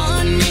don't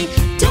want me,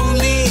 don't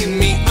leave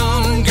me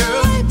on,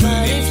 girl.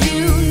 But if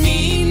you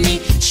need me,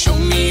 show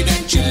me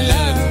that you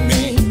love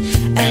me.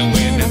 And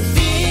when I'm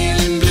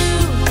feeling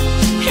blue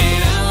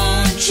and I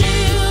want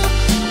you,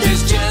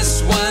 there's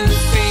just one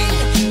thing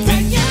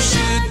that you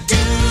should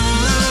do.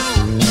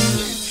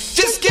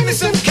 Just give me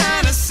some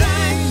kind of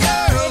sign,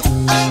 girl.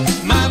 Oh,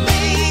 my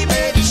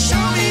baby, to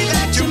show me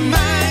that you're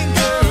mine,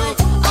 girl.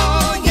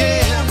 Oh,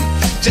 yeah.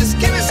 Just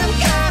give me some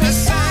kind of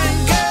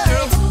sign,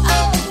 girl.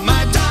 Oh,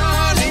 my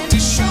darling, to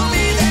show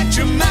me that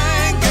you're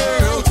mine,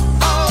 girl.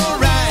 All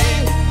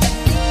right.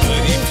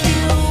 But if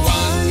you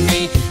want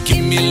me,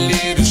 give me a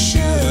little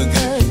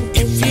sugar.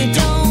 If you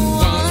don't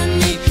want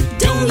me,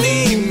 don't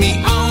leave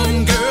me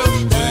on, girl.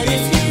 But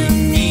if you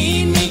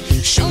need me,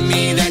 show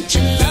me that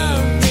you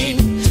love me.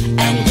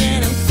 And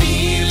when I'm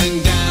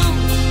feeling down,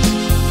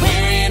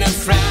 wearing a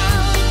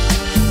frown,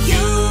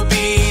 you'll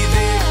be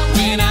there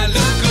when I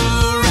look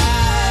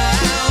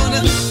around.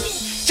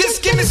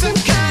 Just give me some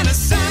kind of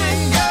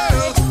sign,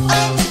 girl.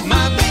 Oh,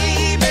 my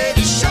baby,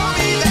 to show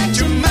me that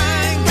you're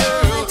mine,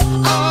 girl.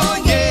 Oh,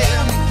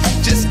 yeah.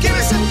 Just give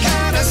me some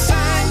kind of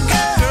sign,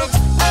 girl.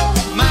 Oh,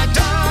 my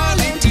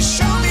darling, to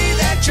show me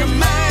that you're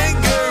mine,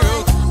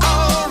 girl.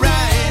 All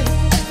right.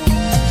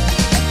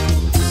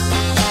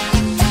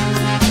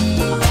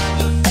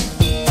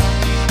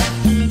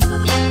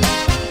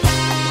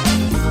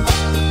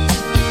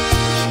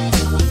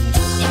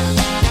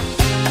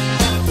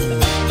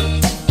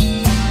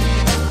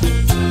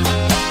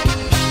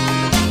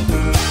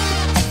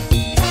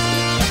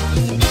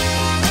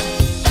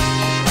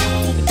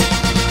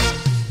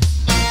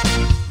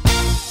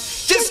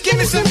 Just give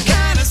me some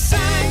kind of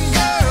sign,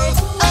 girl.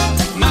 Oh,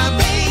 my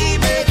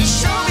baby, to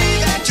show me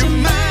that you're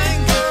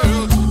mine,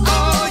 girl.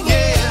 Oh,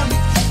 yeah.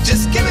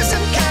 Just give me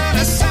some kind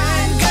of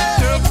sign,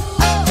 girl.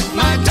 Oh,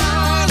 my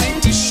darling,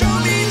 to show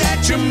me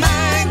that you're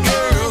mine,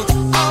 girl.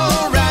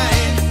 All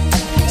right.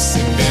 Si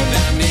en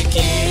verdad me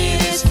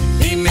quieres,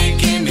 dime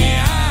que me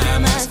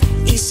amas.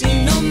 Y si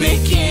no me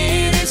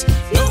quieres,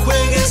 no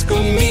juegues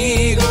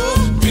conmigo.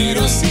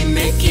 Pero si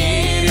me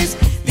quieres,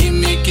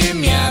 dime que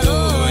me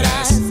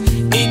adoras.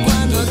 Y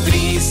cuando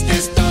triste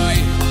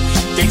estoy,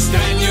 te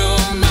extraño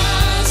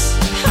más.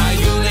 Hay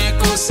una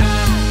cosa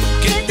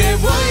que te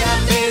voy a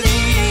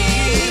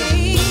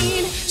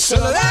pedir.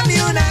 Solo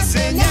dame una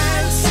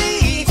señal,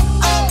 sí.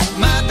 Oh,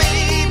 my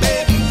baby,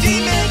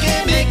 dime que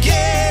me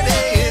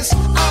quieres.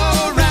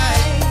 All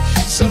right.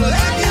 Solo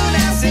dame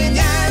una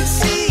señal,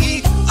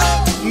 sí.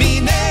 Oh, mi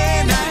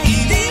nena, y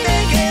dime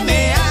que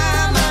me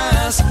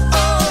amas.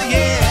 Oh,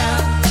 yeah.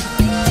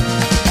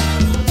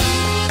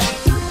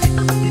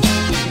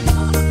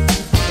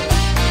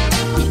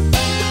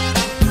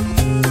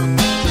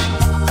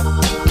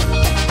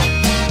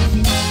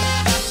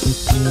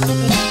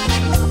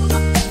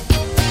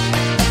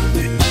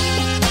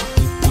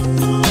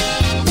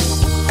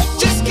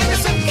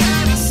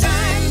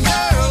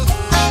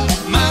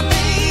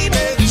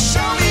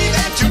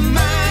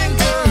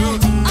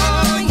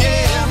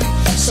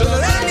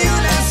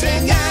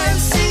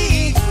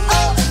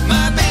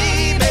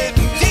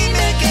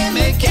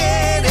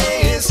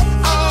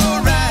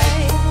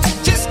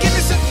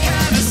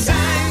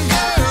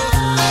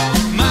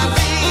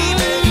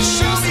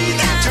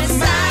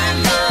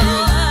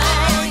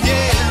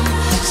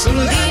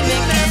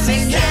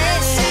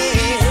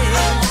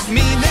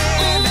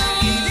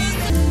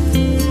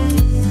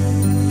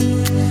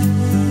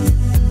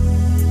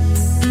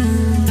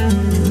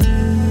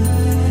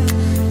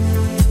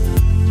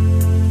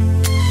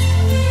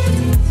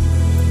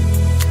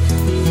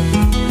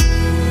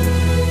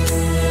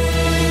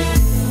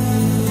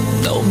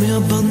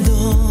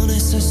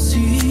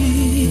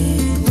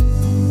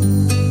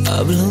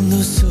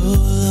 hablando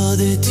solo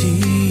de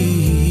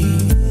ti.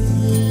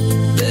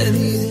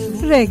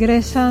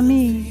 Regresa a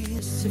mí.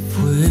 Se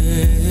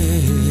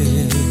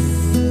fue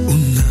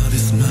una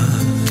vez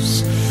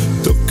más,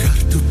 tocar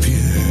tu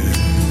piel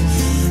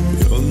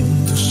y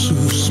hondo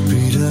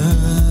suspirar.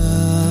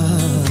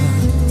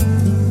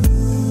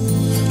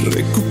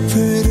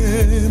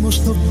 Recuperemos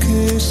lo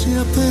que se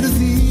ha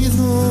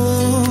perdido.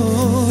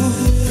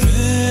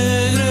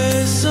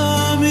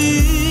 Regresa a mí.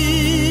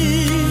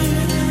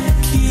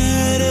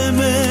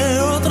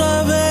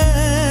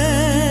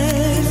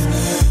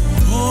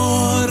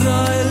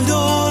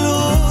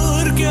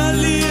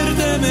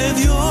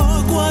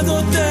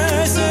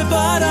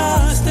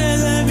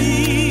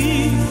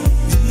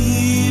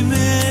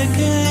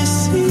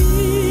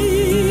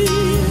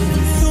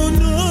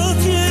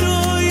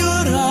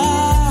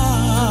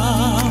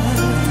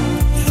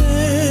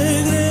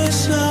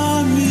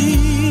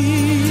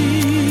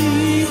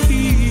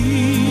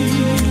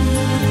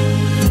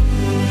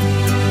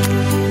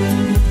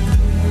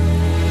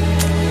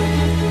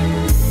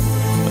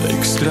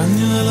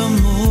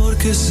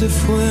 Que se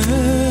fue,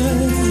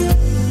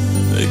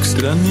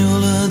 extraño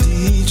la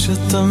dicha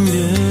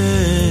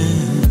también.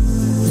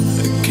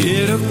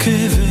 Quiero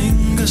que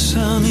vengas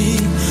a mí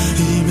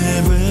y me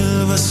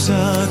vuelvas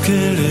a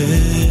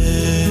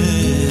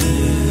querer.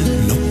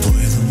 No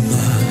puedo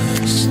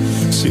más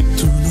si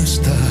tú no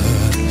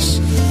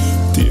estás,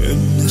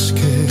 tienes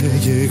que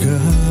llegar.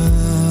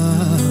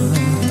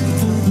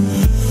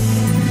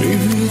 Mi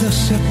vida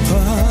se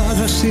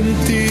apaga sin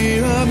ti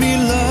a mi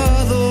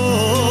lado.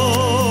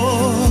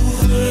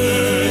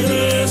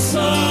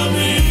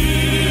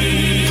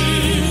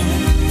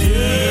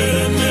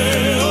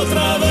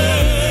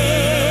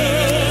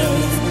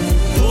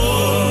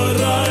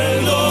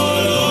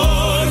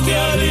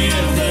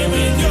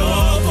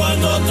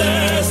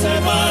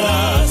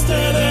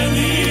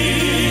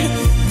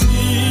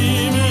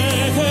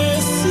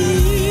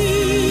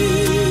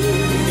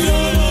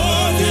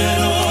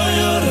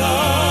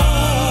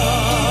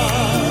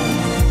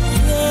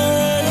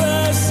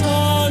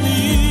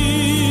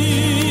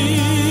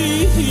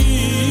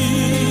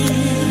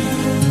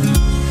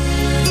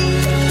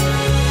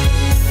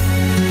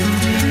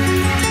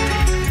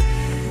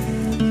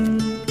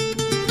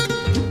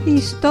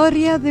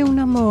 Historia de un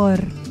amor.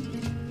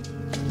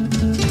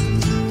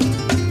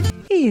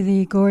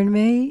 Eddie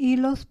Gourmet y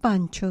los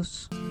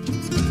Panchos.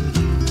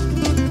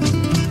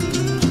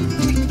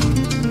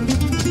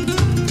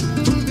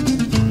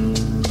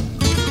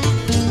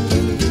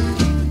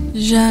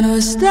 Ya no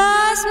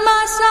estás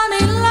más a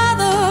mi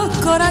lado,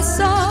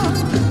 corazón.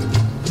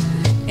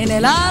 En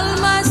el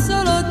alma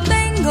solo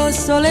tengo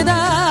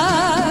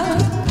soledad.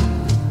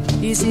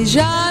 Y si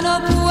ya no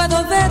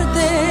puedo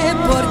verte,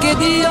 porque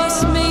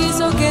Dios me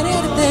hizo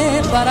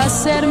quererte para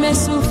hacerme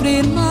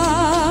sufrir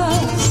más.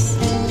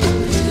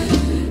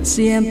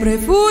 Siempre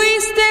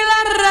fuiste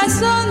la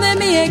razón de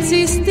mi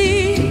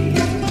existir.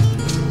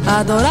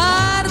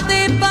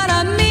 Adorarte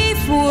para mí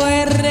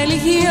fue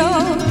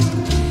religión.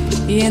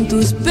 Y en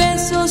tus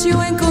besos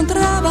yo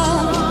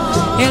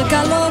encontraba el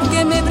calor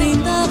que me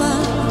brindaba,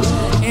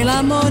 el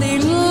amor y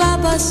la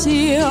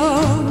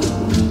pasión.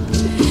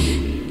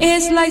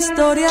 Es la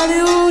historia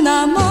de un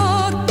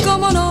amor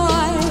como no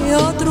hay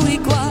otro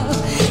igual,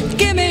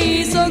 que me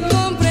hizo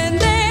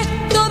comprender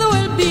todo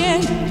el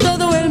bien,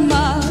 todo el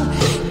mal,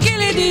 que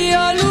le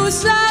dio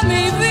luz a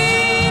mi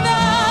vida,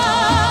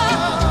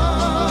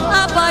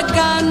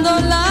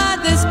 apagándola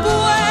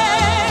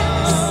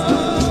después.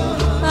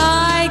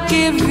 Ay,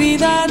 qué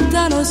vida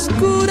tan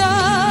oscura,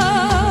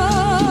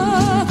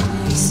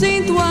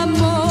 sin tu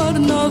amor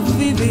no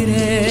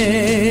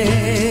viviré.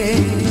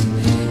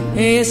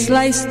 Es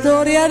la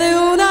historia de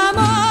un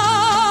amor.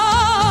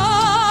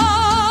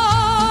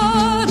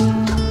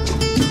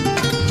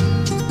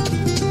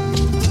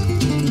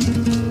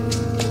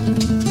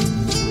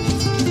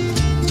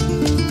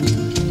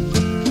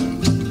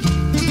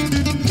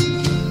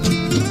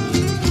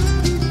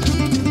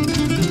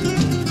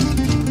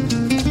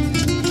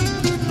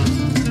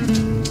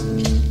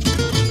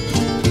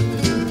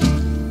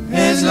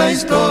 Es la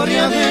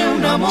historia de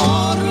un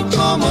amor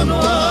como no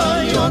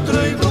hay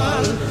otro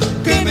igual,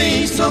 que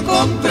me hizo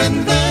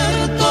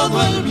comprender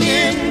todo el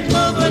bien,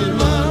 todo el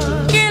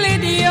mal, que le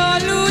dio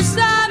luz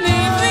a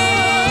mi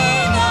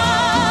vida,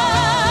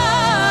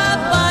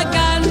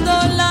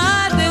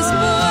 apagándola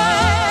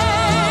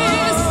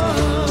después.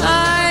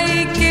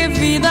 Ay, qué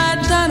vida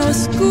tan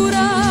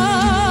oscura,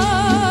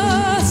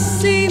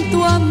 sin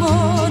tu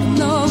amor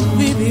no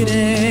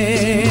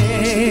viviré.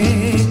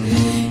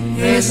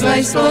 Es la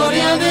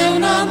historia de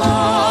un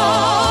amor.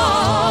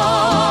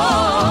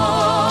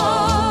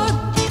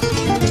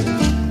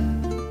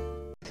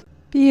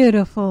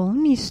 Beautiful,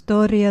 una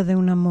historia de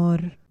un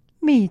amor.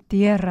 Mi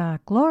tierra,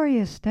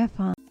 Gloria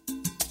Estefan.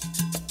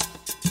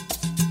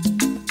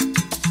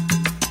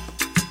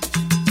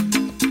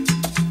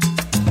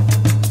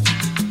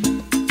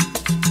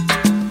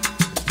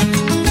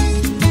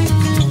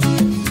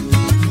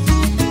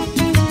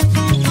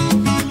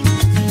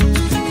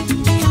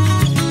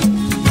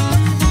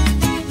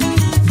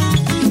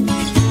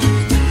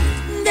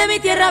 mi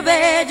tierra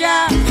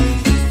bella,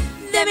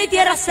 de mi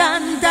tierra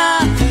santa.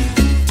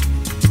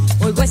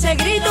 Oigo ese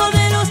grito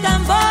de los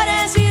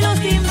tambores y los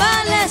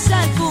timbales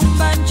al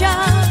cumbanchá.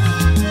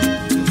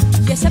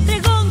 Y ese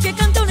pregón que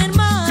canta un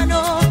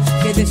hermano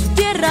que de su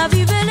tierra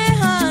vive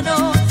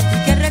lejano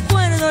y que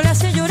recuerdo le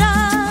hace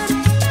llorar.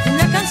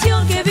 Una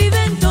canción que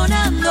vive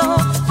entonando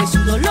de su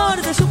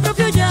dolor, de su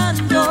propio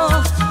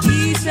llanto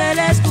y se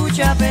le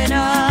escucha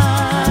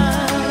penar.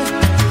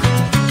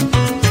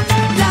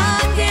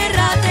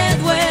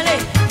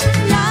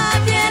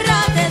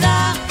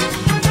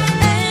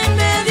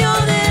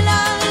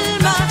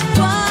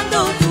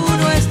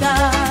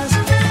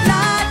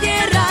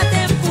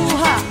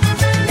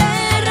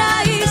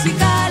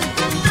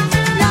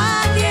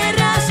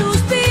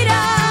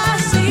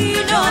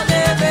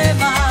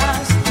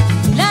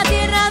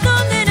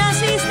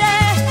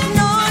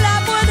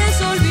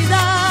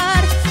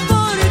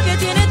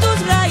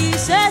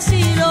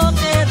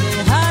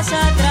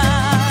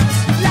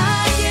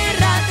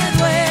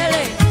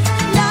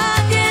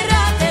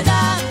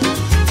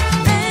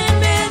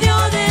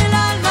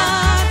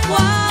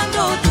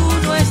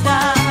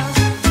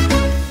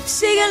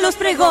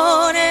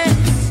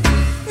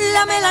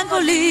 La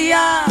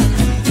melancolía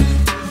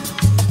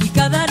y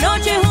cada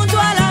noche junto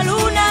a la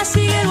luna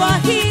sigue el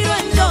guajiro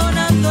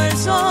entonando el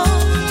son.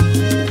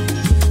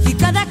 Y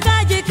cada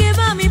calle que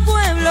va a mi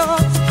pueblo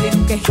tiene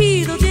un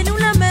quejido, tiene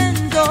un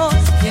lamento,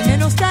 tiene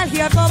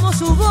nostalgia como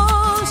su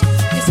voz.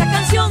 Esa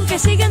canción que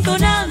sigue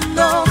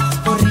entonando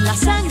corre en la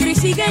sangre y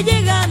sigue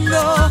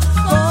llegando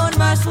con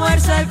más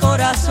fuerza al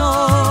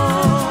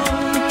corazón.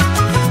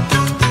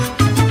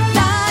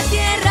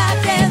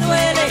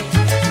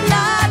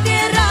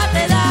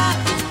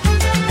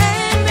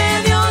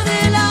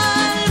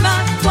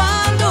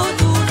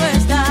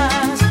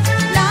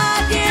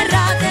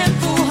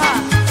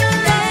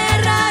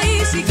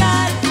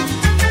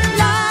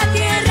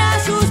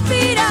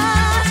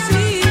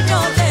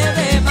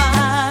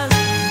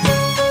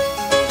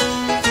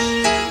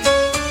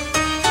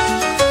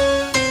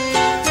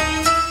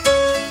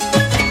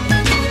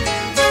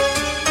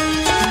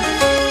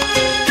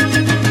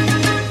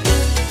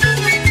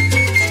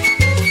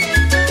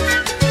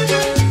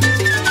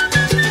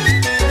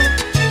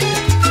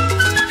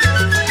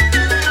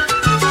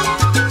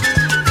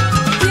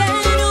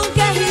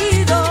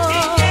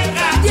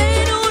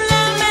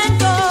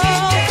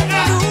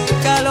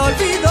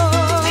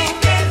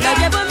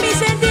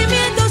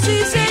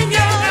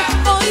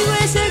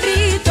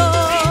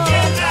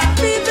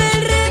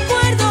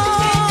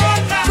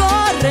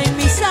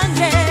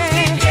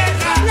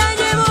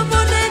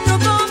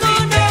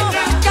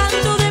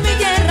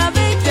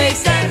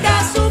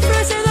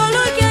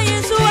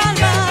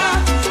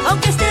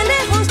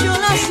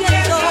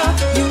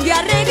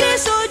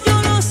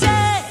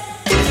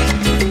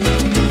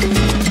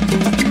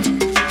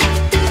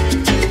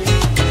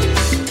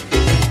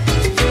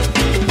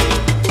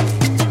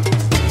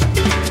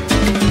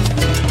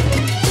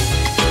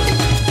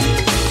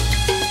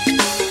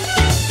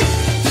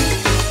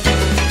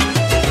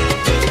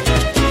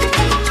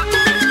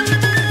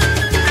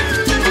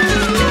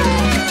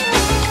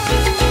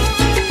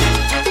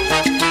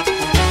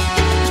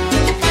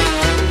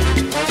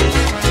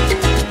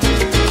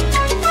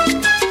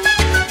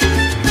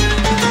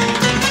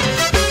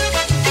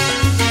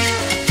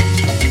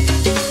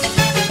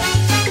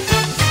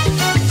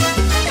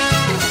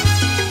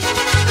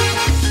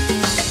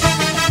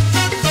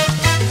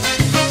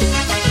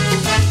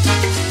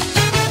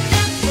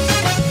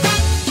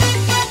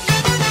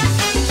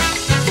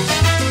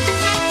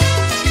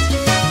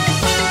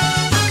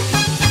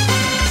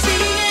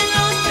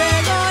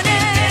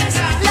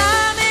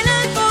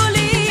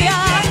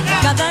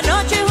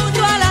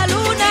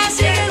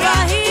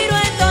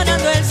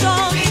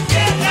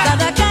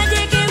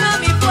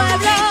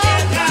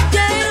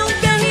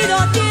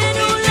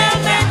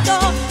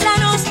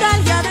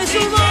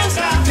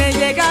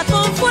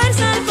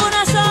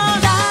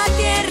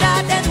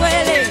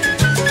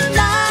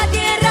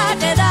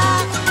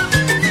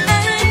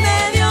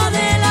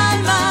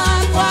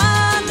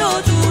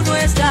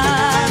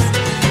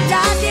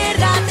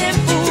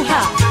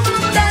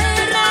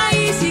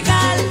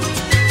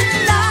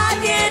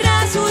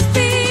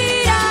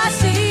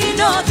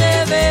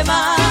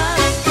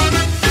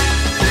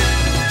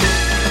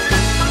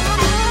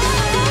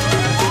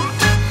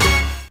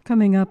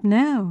 Coming up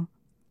now,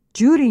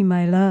 Judy,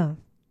 My Love,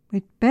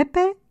 with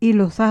Pepe y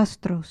los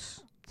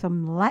Astros,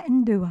 some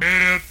Latin duo.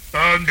 Hey,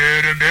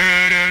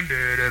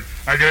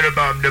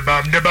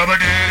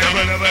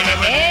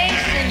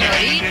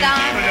 señorita,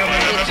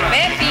 it's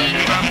Pepe.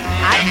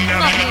 I do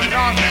nothing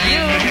wrong to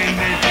you.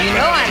 You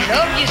know I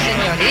love you,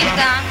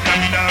 señorita.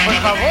 Por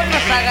favor, no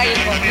se haga ir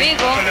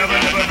conmigo.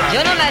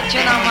 Yo no le he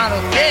hecho nada malo a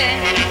usted.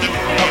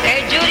 ¿Ok,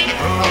 Judy?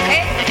 ¿Ok?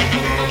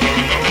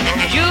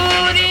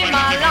 Judy,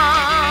 my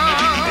love,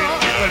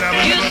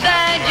 you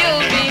said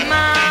you'll be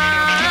mine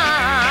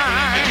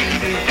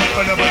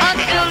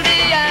until the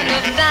end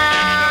of time.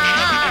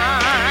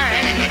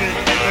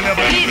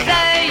 Please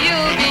say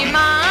you'll be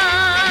mine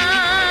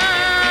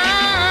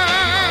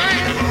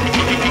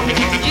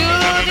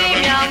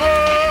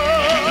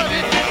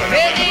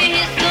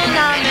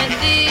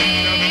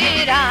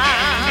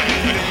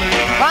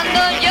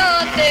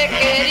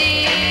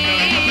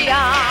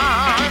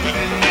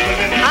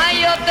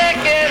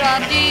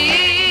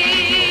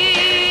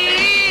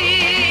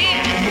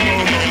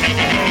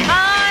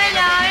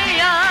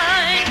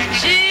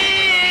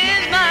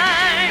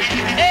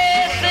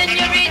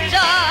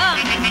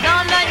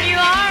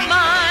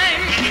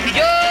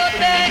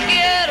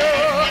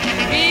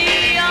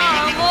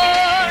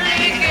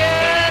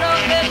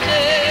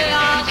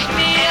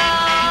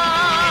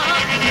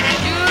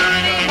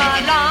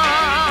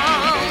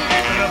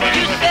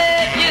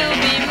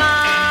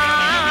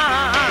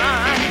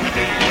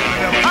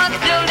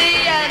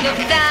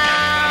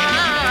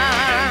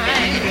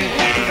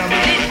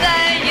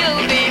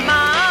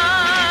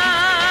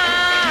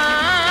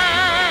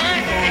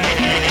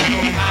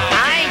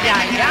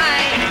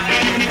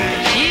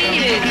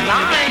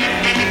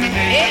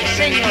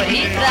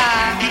señorita,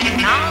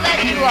 now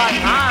that you are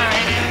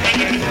mine.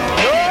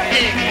 Yo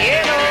te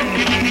quiero,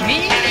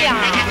 mi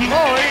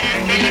amor,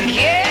 y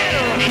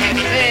quiero que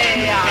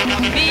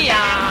seas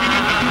mía.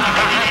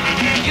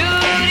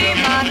 You'd be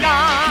my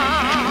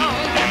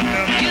love,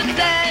 you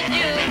said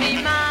you'd be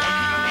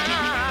mine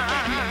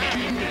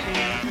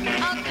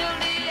until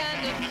the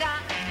end of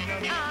time.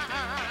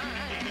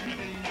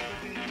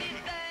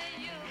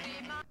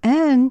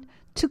 And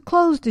to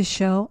close the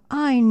show,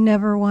 I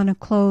never want to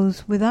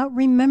close without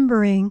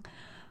remembering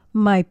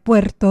my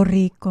Puerto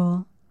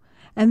Rico.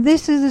 And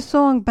this is a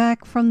song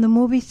back from the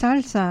movie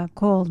Salsa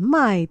called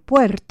My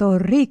Puerto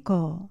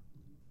Rico.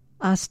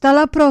 Hasta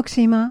la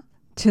próxima.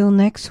 Till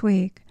next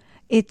week.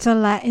 It's a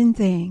Latin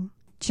Thing.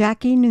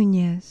 Jackie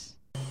Núñez.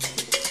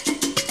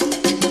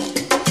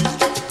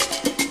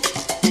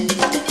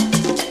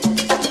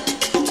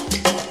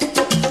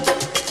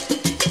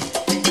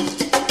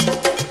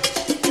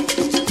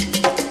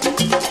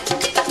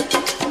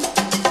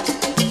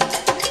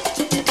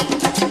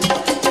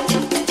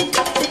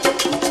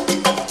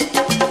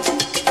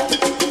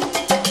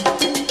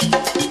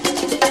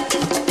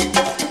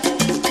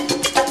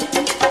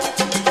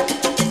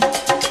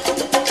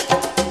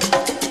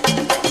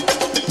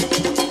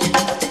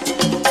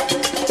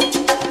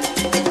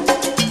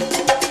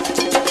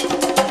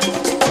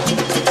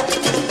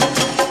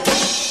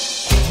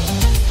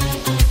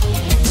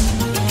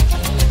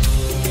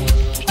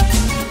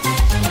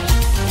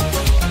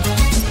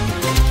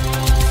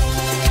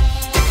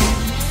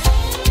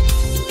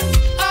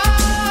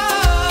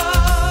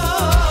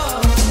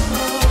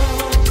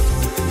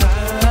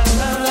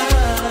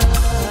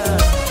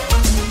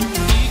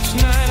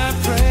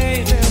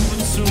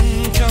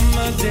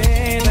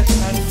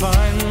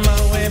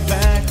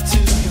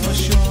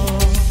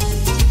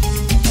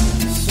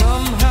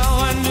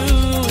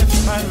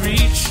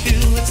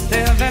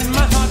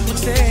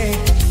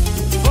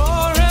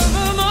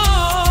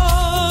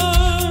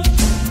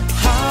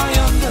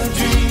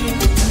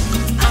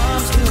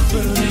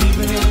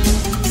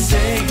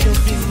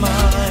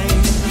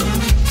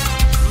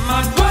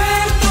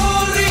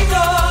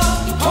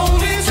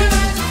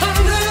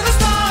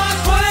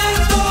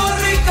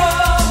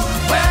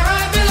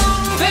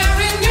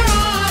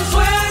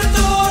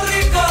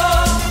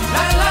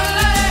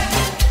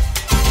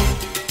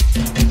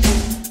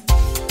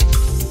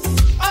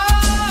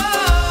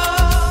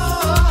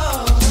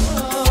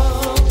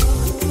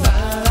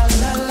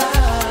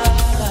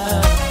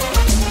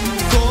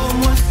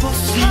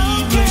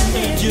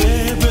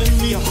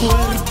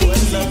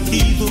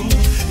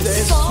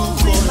 De su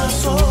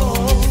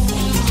corazón,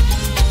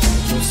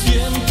 yo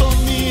siento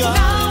mi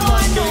alma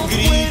que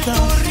grita,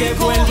 que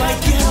vuelva y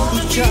quiero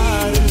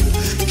luchar.